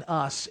deficiency in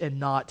us in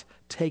not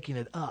taking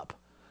it up.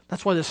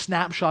 That's why the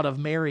snapshot of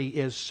Mary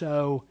is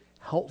so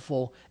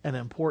helpful and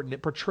important.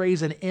 It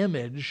portrays an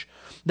image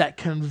that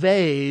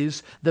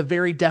conveys the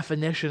very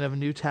definition of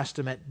New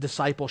Testament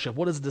discipleship.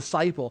 What is a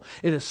disciple?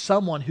 It is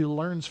someone who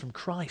learns from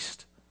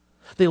Christ.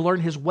 They learn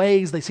His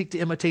ways, they seek to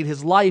imitate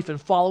His life and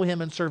follow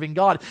Him in serving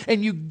God.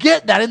 And you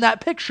get that in that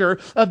picture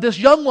of this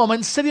young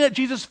woman sitting at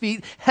Jesus'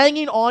 feet,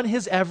 hanging on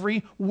His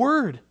every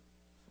word.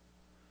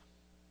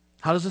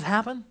 How does this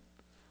happen?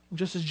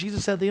 Just as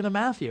Jesus said at the end of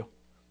Matthew.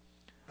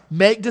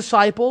 Make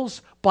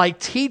disciples by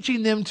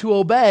teaching them to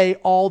obey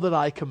all that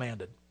I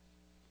commanded.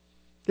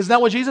 Isn't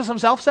that what Jesus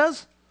Himself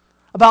says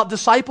about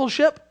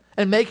discipleship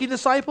and making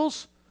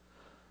disciples?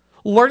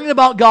 Learning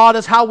about God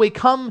is how we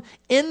come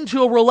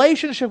into a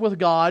relationship with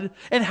God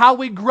and how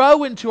we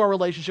grow into our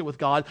relationship with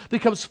God,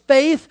 because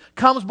faith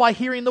comes by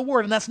hearing the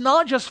Word. And that's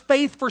not just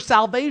faith for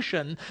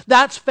salvation,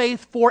 that's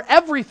faith for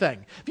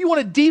everything. If you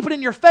want to deepen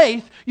in your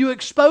faith, you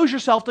expose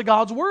yourself to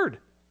God's Word.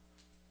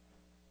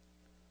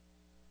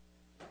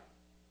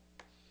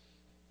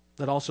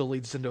 That also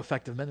leads into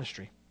effective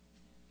ministry.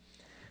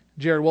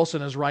 Jared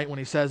Wilson is right when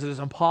he says it is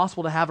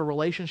impossible to have a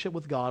relationship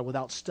with God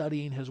without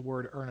studying His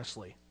Word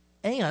earnestly.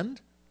 And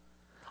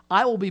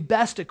I will be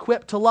best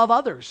equipped to love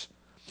others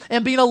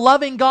and be in a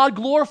loving,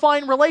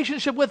 God-glorifying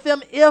relationship with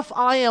them if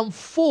I am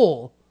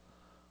full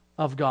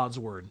of God's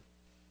Word.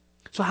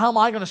 So how am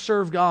I going to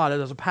serve God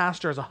as a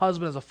pastor, as a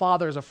husband, as a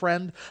father, as a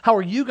friend? How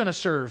are you going to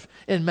serve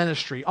in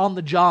ministry, on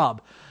the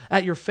job,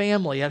 at your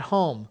family, at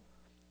home?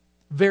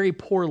 Very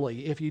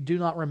poorly if you do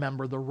not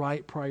remember the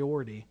right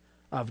priority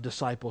of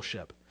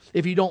discipleship.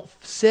 If you don't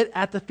sit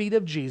at the feet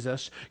of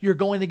Jesus, you're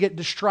going to get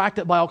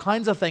distracted by all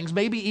kinds of things,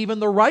 maybe even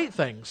the right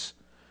things,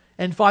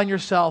 and find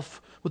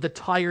yourself with a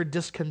tired,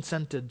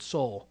 discontented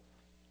soul.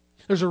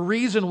 There's a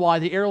reason why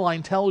the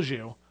airline tells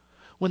you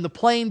when the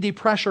plane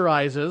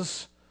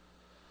depressurizes,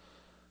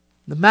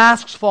 the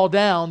masks fall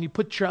down, you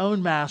put your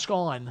own mask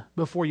on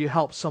before you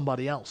help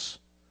somebody else.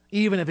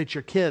 Even if it's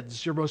your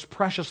kids, your most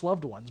precious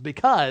loved ones,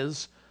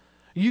 because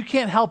you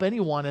can't help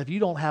anyone if you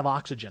don't have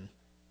oxygen.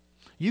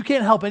 You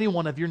can't help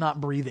anyone if you're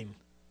not breathing.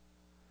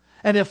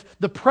 And if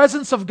the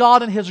presence of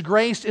God and His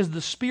grace is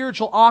the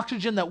spiritual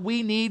oxygen that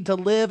we need to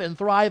live and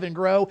thrive and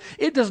grow,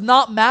 it does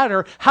not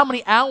matter how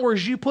many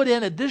hours you put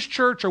in at this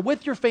church or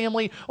with your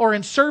family or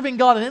in serving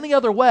God in any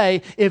other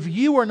way if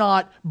you are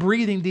not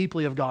breathing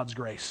deeply of God's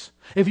grace.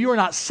 If you are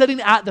not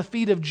sitting at the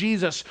feet of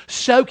Jesus,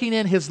 soaking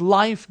in His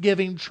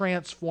life-giving,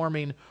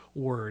 transforming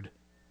Word.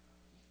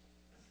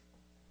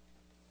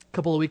 A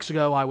couple of weeks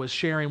ago, I was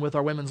sharing with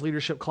our women's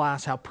leadership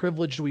class how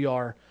privileged we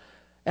are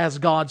as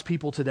God's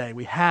people today.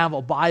 We have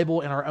a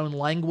Bible in our own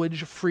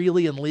language,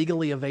 freely and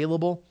legally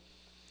available.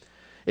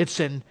 It's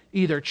in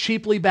either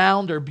cheaply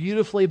bound or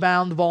beautifully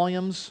bound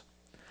volumes.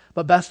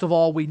 But best of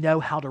all, we know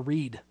how to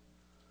read.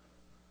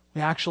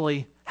 We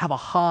actually have a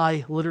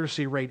high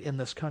literacy rate in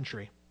this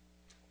country.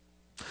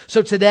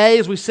 So today,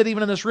 as we sit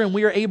even in this room,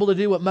 we are able to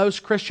do what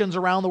most Christians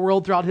around the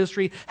world throughout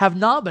history have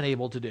not been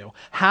able to do.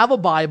 Have a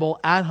Bible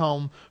at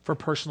home for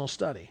personal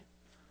study.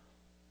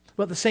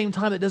 But at the same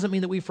time, it doesn't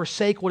mean that we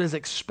forsake what is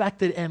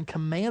expected and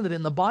commanded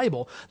in the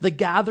Bible. The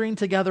gathering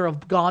together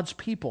of God's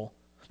people.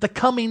 The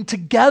coming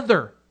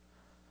together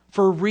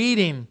for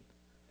reading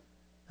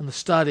and the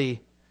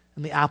study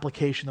and the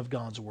application of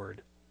God's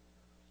Word.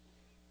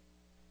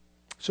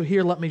 So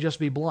here, let me just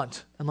be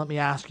blunt and let me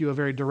ask you a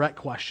very direct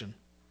question.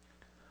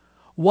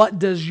 What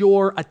does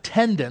your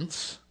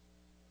attendance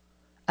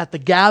at the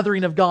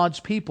gathering of God's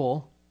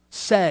people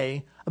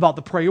say about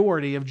the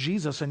priority of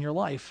Jesus in your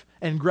life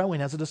and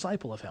growing as a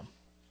disciple of Him?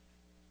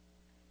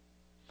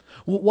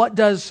 What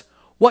does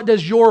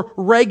your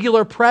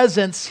regular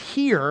presence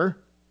here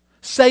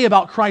say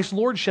about Christ's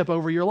lordship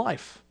over your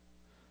life?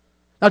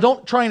 Now,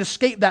 don't try and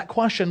escape that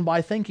question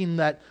by thinking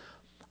that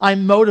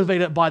I'm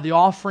motivated by the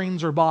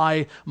offerings or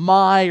by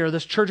my or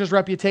this church's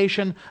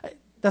reputation.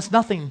 That's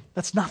nothing.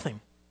 That's nothing.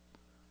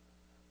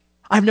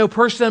 I have no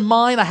person in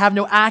mind. I have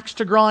no axe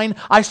to grind.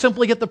 I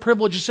simply get the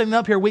privilege of sitting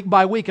up here week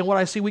by week, and what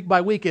I see week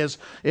by week is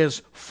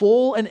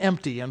full and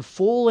empty and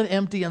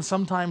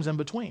sometimes in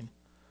between.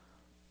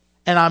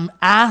 And I'm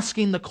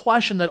asking the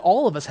question that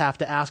all of us have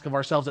to ask of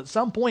ourselves at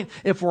some point,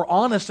 if we're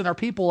honest and are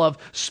people of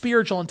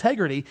spiritual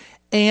integrity: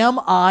 am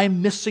I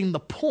missing the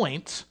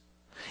point?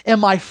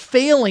 Am I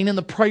failing in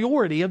the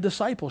priority of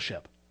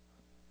discipleship?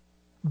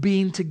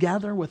 Being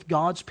together with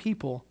God's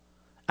people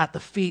at the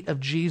feet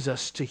of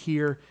Jesus to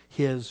hear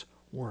His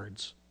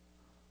words.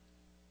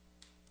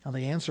 Now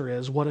the answer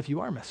is, what if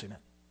you are missing it?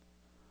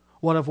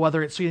 What if,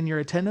 whether it's in your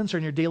attendance or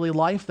in your daily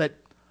life, that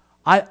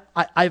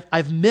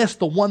I've missed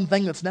the one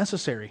thing that's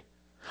necessary?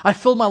 I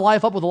filled my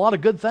life up with a lot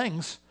of good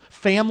things,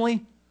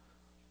 family,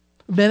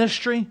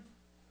 ministry,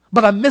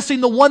 but I'm missing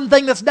the one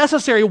thing that's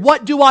necessary.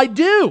 What do I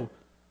do?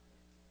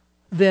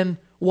 Then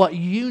what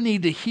you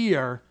need to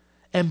hear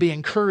and be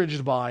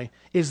encouraged by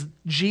is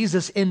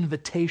Jesus'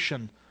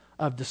 invitation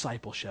of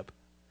discipleship.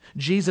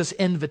 Jesus'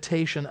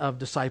 invitation of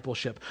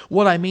discipleship.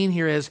 What I mean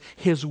here is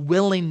His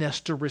willingness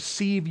to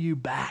receive you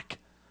back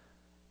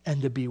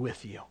and to be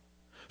with you.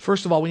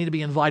 First of all, we need to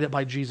be invited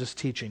by Jesus'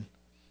 teaching.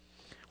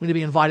 We need to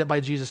be invited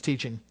by Jesus'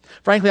 teaching.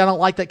 Frankly, I don't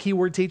like that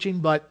keyword teaching,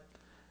 but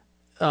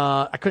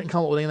I couldn't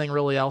come up with anything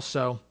really else,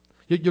 so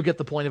you'll get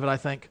the point of it, I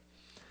think.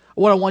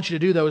 What I want you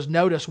to do, though, is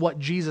notice what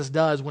Jesus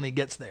does when He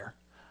gets there.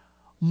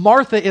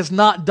 Martha is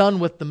not done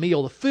with the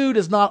meal. The food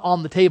is not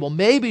on the table.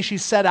 Maybe she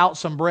set out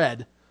some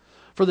bread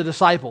for the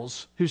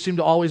disciples, who seem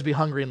to always be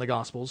hungry in the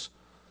Gospels.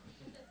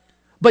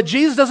 But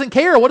Jesus doesn't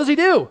care. What does He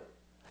do?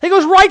 He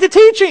goes right to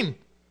teaching.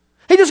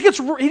 He just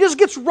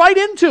gets right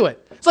into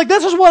it. It's like,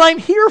 this is what I'm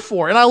here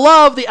for. And I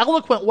love the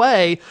eloquent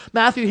way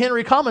Matthew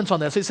Henry comments on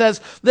this. He says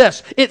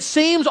this: "It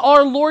seems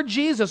our Lord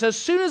Jesus, as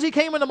soon as He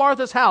came into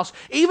Martha's house,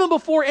 even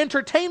before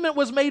entertainment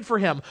was made for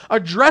Him,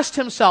 addressed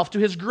Himself to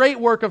His great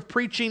work of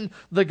preaching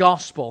the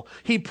gospel.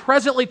 He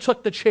presently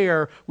took the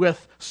chair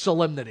with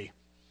solemnity."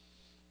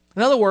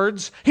 In other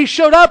words, He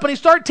showed up and He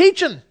started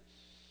teaching.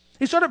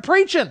 He started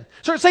preaching.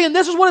 Started saying,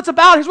 this is what it's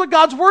about. Here's what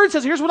God's Word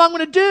says. Here's what I'm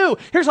going to do.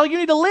 Here's how you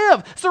need to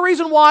live. It's the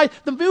reason why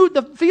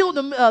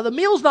the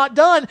meal's not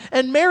done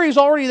and Mary's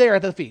already there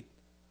at the feet,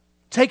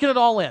 taking it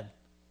all in.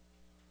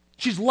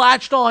 She's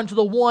latched on to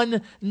the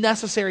one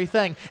necessary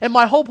thing. And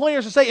my whole point here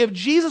is to say, if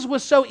Jesus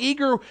was so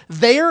eager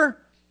there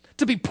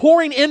to be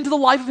pouring into the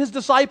life of His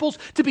disciples,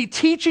 to be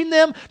teaching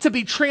them, to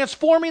be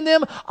transforming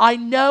them, I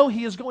know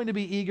He is going to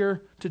be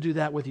eager to do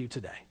that with you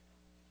today.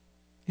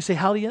 You say,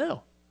 how do you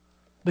know?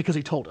 Because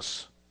He told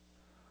us.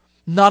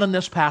 Not in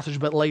this passage,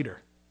 but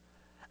later.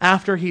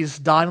 After He's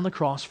died on the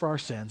cross for our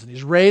sins and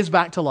He's raised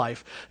back to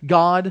life,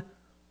 God,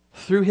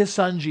 through His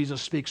Son Jesus,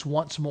 speaks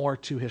once more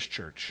to His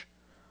church.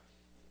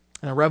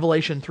 And in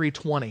Revelation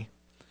 3:20,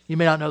 you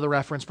may not know the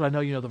reference, but I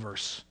know you know the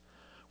verse.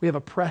 We have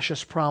a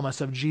precious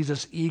promise of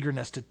Jesus'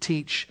 eagerness to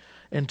teach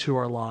into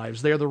our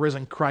lives. There the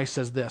risen Christ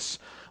says this: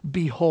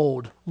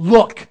 "Behold,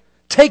 look,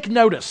 take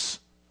notice.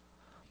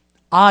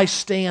 I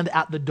stand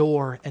at the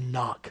door and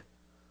knock.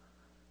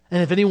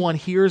 And if anyone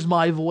hears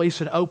my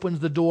voice and opens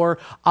the door,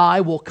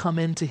 I will come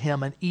into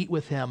him and eat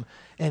with him,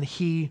 and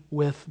he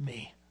with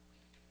me."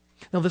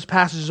 Now, this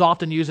passage is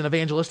often used in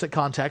evangelistic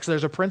context.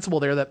 There's a principle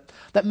there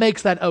that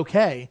makes that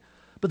okay.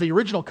 But the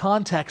original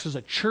context is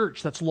a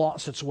church that's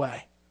lost its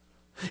way.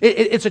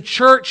 It's a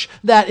church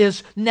that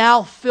is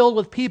now filled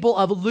with people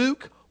of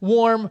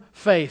lukewarm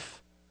faith.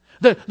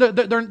 They're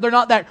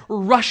not that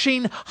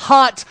rushing,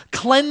 hot,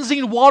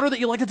 cleansing water that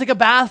you like to take a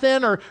bath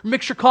in or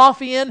mix your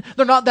coffee in.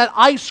 They're not that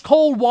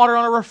ice-cold water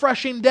on a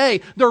refreshing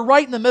day. They're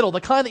right in the middle,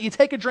 the kind that you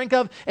take a drink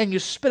of and you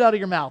spit out of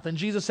your mouth. And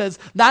Jesus says,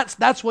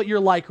 that's what you're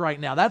like right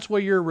now. That's where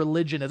your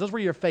religion is. That's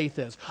where your faith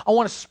is. I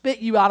want to spit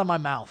you out of my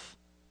mouth.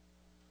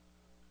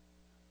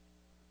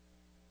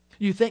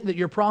 You think that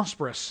you're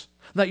prosperous,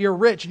 that you're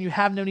rich and you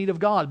have no need of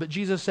God. But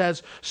Jesus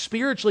says,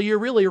 spiritually, you're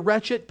really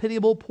wretched,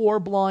 pitiable, poor,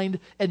 blind,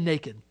 and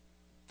naked.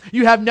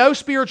 You have no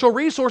spiritual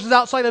resources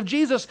outside of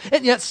Jesus,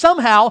 and yet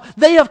somehow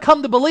they have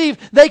come to believe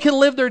they can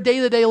live their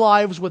day-to-day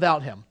lives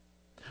without Him.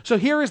 So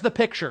here is the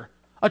picture.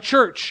 A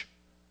church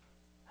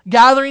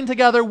gathering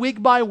together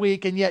week by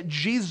week, and yet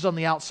Jesus on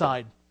the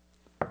outside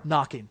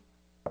knocking.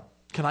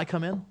 Can I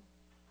come in?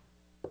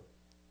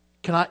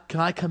 Can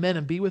I come in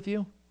and be with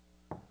you?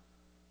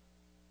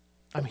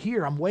 I'm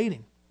here. I'm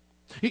waiting.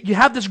 You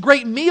have this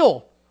great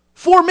meal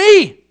for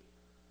me,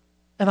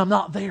 and I'm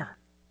not there.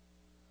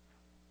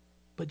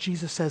 But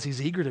Jesus says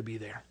He's eager to be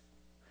there.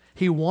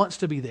 He wants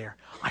to be there.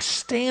 I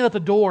stand at the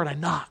door and I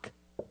knock.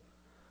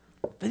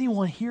 If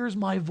anyone hears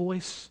my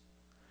voice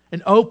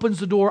and opens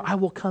the door, I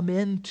will come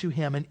in to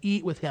him and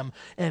eat with him,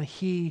 and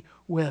he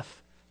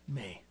with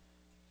me.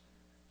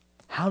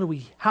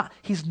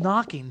 He's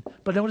knocking,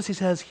 but notice He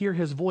says, hear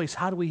His voice.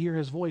 How do we hear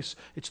His voice?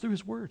 It's through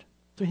His word,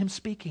 through Him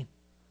speaking.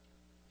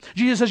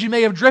 Jesus says you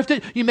may have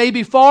drifted, you may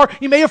be far,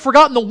 you may have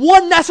forgotten the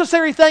one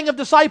necessary thing of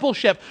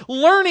discipleship,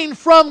 learning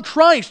from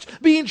Christ,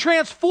 being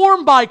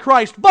transformed by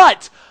Christ,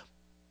 but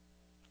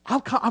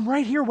I'm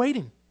right here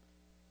waiting.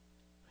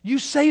 You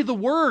say the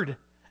word,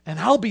 and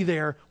I'll be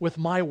there with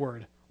my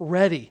word,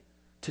 ready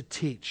to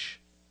teach.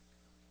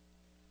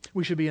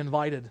 We should be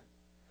invited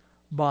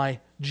by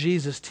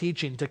Jesus'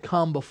 teaching to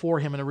come before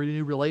Him in a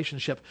renewed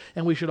relationship,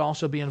 and we should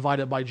also be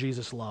invited by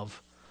Jesus'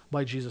 love.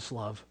 By Jesus'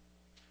 love.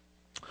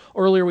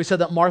 Earlier we said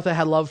that Martha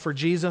had love for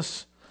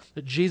Jesus,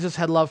 that Jesus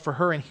had love for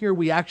her, and here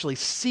we actually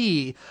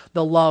see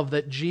the love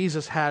that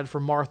Jesus had for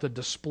Martha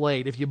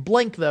displayed. If you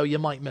blink, though, you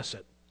might miss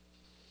it.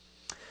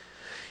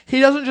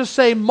 He doesn't just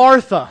say,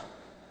 Martha,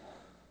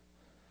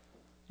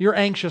 you're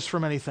anxious for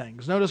many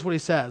things. Notice what He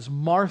says,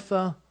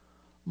 Martha,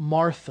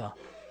 Martha,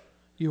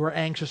 you are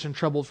anxious and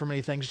troubled for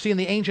many things. You see, in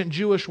the ancient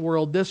Jewish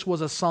world, this was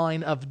a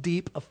sign of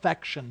deep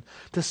affection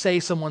to say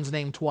someone's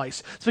name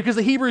twice. It's because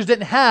the Hebrews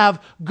didn't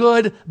have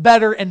good,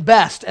 better, and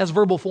best as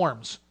verbal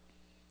forms.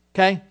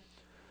 Okay?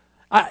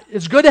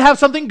 It's good to have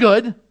something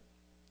good,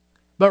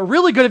 but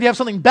really good if you have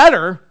something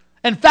better,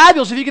 and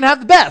fabulous if you can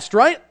have the best,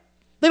 right?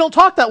 They don't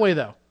talk that way,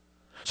 though.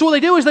 So what they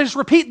do is they just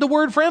repeat the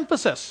word for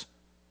emphasis.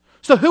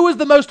 So who is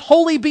the most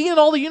holy being in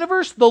all the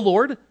universe? The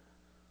Lord,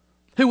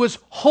 who is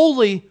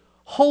holy,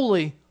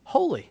 holy,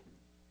 holy.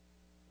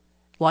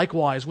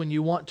 Likewise, when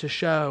you want to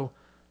show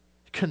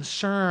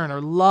concern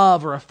or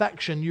love or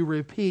affection, you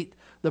repeat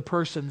the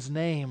person's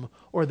name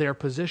or their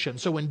position.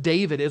 So when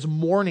David is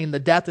mourning the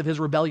death of his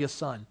rebellious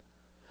son,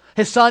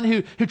 his son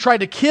who tried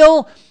to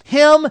kill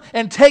him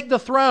and take the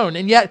throne,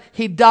 and yet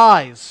he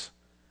dies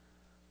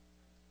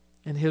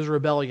in his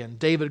rebellion,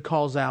 David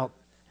calls out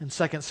in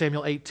 2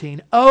 Samuel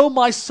 18, "Oh,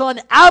 my son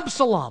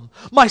Absalom,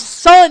 my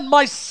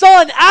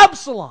son,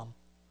 Absalom."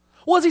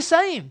 What is he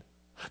saying?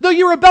 Though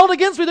you rebelled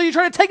against me, though you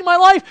tried to take my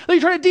life, though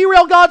you tried to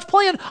derail God's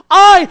plan,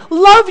 I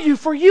love you,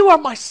 for you are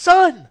my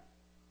son.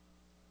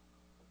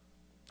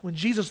 When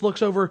Jesus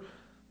looks over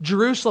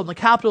Jerusalem, the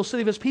capital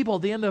city of His people,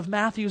 at the end of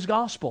Matthew's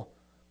gospel,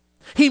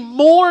 He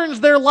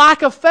mourns their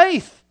lack of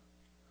faith.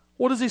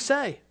 What does He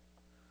say?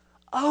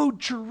 Oh,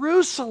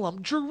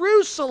 Jerusalem,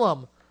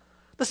 Jerusalem,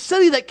 the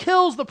city that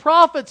kills the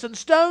prophets and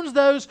stones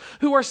those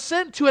who are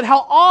sent to it.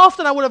 How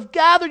often I would have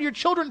gathered your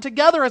children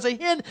together as a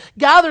hen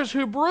gathers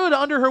her brood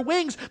under her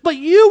wings, but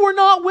you were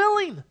not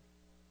willing.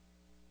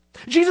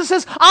 Jesus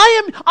says,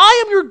 I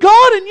am your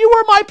God and you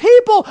are my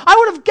people. I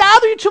would have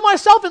gathered you to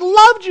myself and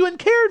loved you and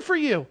cared for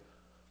you.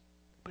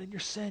 But in your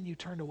sin you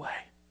turned away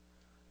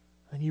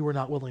and you were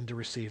not willing to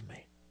receive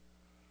me.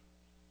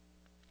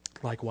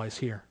 Likewise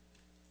here.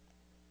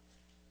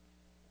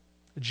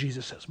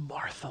 Jesus says,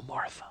 Martha,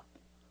 Martha,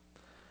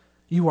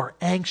 you are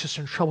anxious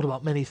and troubled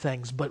about many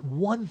things, but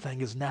one thing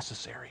is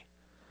necessary.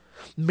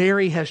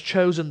 Mary has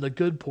chosen the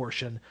good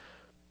portion,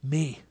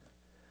 me,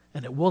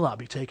 and it will not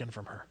be taken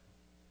from her.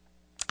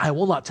 I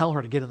will not tell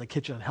her to get in the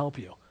kitchen and help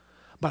you.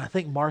 But I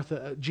think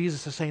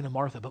Jesus is saying to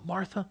Martha, but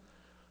Martha,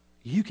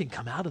 you can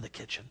come out of the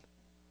kitchen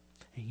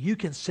and you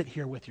can sit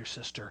here with your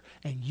sister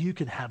and you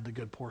can have the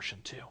good portion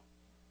too.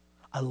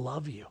 I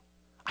love you.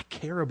 I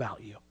care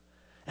about you.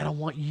 And I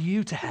want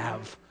you to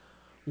have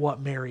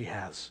what Mary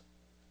has.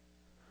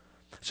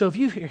 So if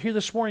you're here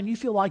this morning, you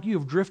feel like you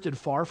have drifted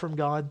far from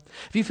God,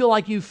 if you feel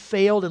like you've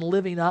failed in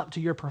living up to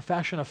your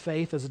profession of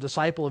faith as a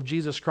disciple of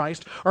Jesus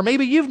Christ, or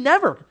maybe you've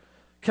never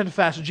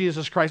confessed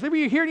Jesus Christ. Maybe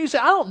you're here and you say,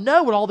 I don't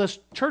know what all this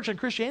church and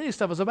Christianity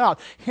stuff is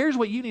about. Here's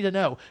what you need to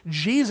know.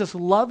 Jesus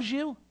loves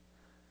you,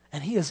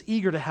 and He is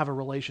eager to have a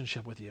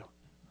relationship with you,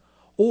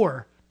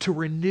 or to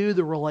renew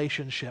the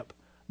relationship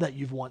that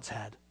you've once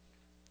had.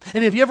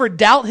 And if you ever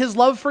doubt His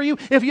love for you,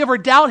 if you ever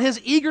doubt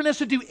His eagerness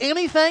to do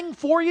anything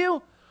for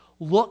you,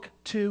 look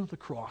to the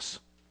cross.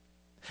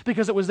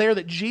 Because it was there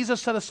that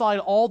Jesus set aside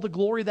all the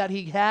glory that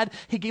He had.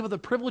 He gave up the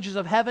privileges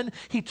of heaven.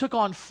 He took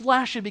on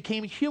flesh and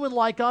became human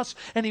like us.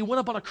 And He went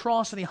up on a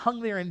cross and He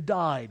hung there and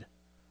died.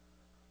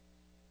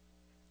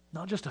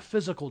 Not just a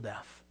physical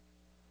death,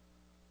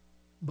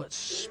 but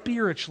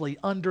spiritually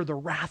under the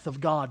wrath of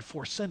God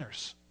for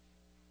sinners.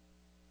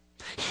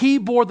 He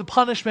bore the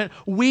punishment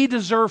we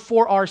deserve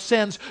for our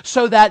sins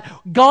so that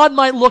God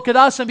might look at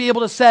us and be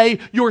able to say,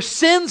 your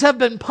sins have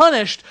been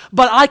punished,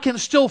 but I can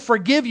still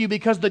forgive you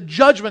because the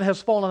judgment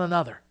has fallen on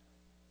another.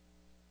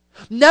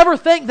 Never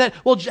think that,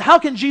 well, how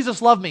can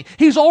Jesus love me?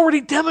 He's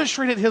already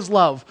demonstrated His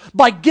love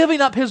by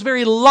giving up His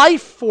very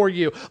life for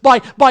you,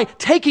 by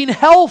taking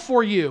hell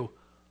for you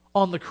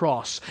on the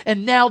cross.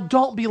 And now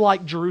don't be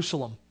like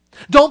Jerusalem.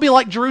 Don't be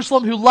like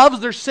Jerusalem, who loves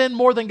their sin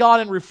more than God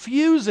and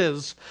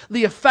refuses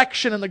the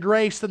affection and the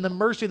grace and the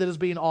mercy that is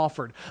being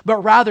offered.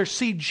 But rather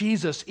see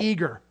Jesus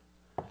eager,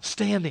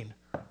 standing,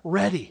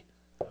 ready,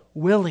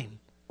 willing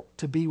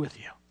to be with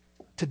you,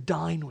 to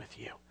dine with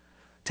you,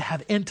 to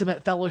have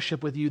intimate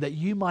fellowship with you, that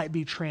you might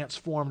be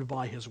transformed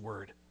by His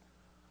word.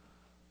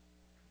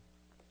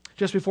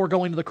 Just before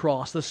going to the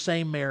cross, the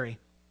same Mary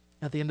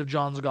at the end of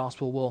John's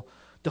Gospel will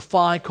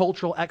defy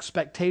cultural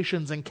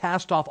expectations and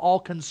cast off all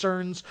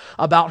concerns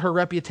about her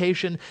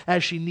reputation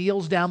as she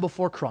kneels down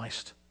before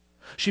Christ.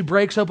 She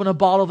breaks open a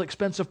bottle of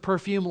expensive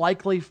perfume,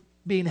 likely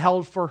being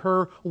held for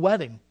her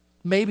wedding,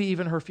 maybe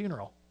even her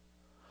funeral,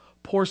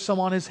 pours some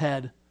on His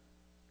head, and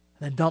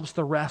then dumps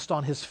the rest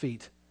on His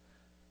feet,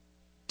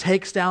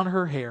 takes down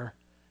her hair,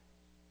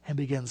 and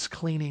begins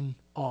cleaning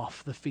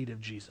off the feet of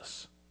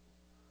Jesus.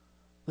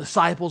 The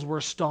disciples were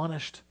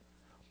astonished.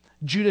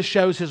 Judas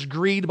shows his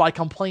greed by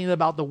complaining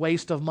about the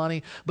waste of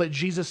money, but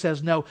Jesus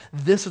says, no,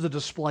 this is a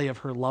display of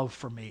her love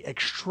for me,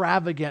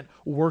 extravagant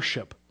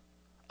worship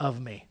of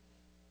me.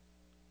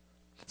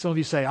 Some of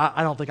you say,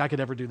 I don't think I could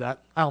ever do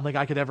that. I don't think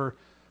I could ever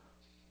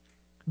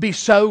be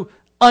so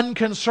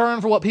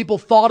unconcerned for what people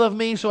thought of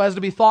me so as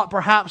to be thought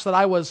perhaps that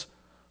I was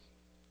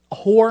a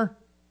whore,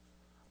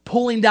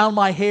 pulling down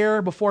my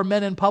hair before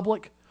men in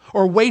public,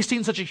 or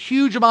wasting such a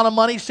huge amount of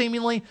money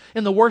seemingly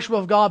in the worship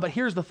of God. But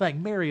here's the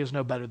thing, Mary is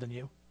no better than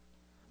you.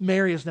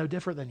 Mary is no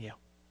different than you.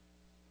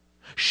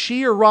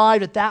 She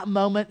arrived at that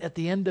moment at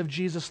the end of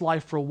Jesus'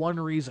 life for one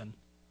reason.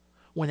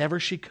 Whenever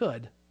she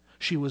could,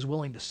 she was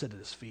willing to sit at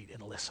His feet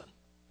and listen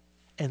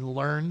and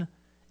learn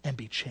and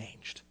be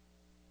changed.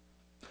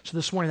 So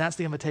this morning, that's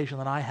the invitation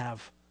that I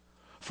have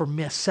for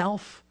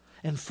myself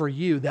and for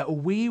you, that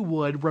we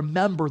would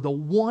remember the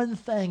one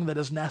thing that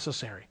is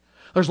necessary.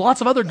 There's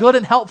lots of other good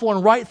and helpful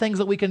and right things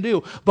that we can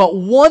do, but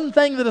one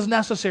thing that is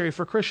necessary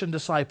for Christian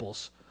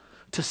disciples: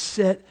 to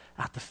sit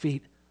at the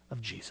feet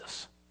of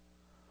Jesus.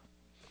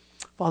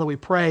 Father, we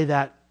pray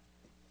that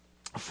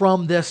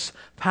from this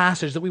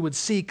passage that we would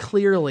see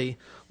clearly,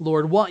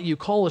 Lord, what you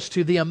call us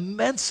to, the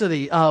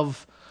immensity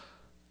of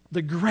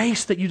the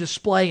grace that you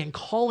display in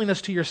calling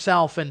us to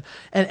yourself and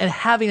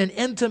having an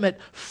intimate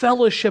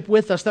fellowship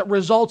with us that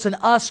results in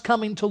us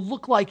coming to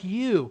look like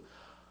you,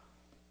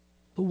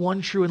 the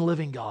one true and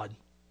living God,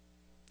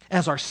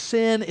 as our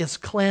sin is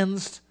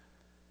cleansed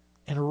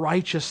and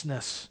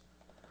righteousness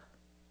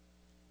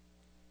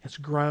has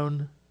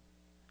grown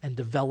and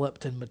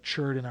developed and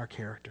matured in our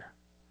character.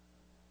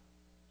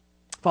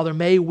 Father,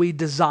 may we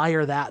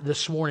desire that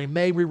this morning.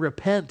 May we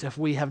repent if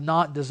we have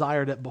not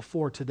desired it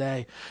before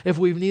today, if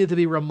we've needed to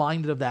be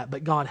reminded of that.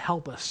 But God,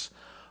 help us.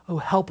 Oh,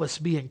 help us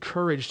be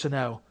encouraged to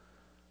know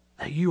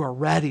that you are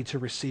ready to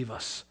receive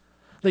us,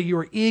 that you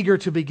are eager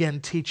to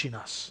begin teaching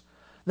us,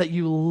 that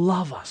you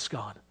love us,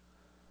 God.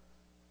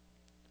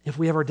 If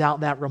we ever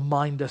doubt that,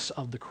 remind us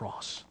of the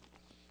cross.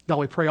 God,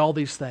 we pray all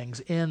these things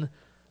in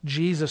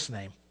Jesus'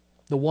 name,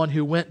 the one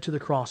who went to the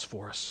cross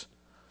for us.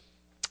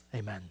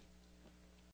 Amen.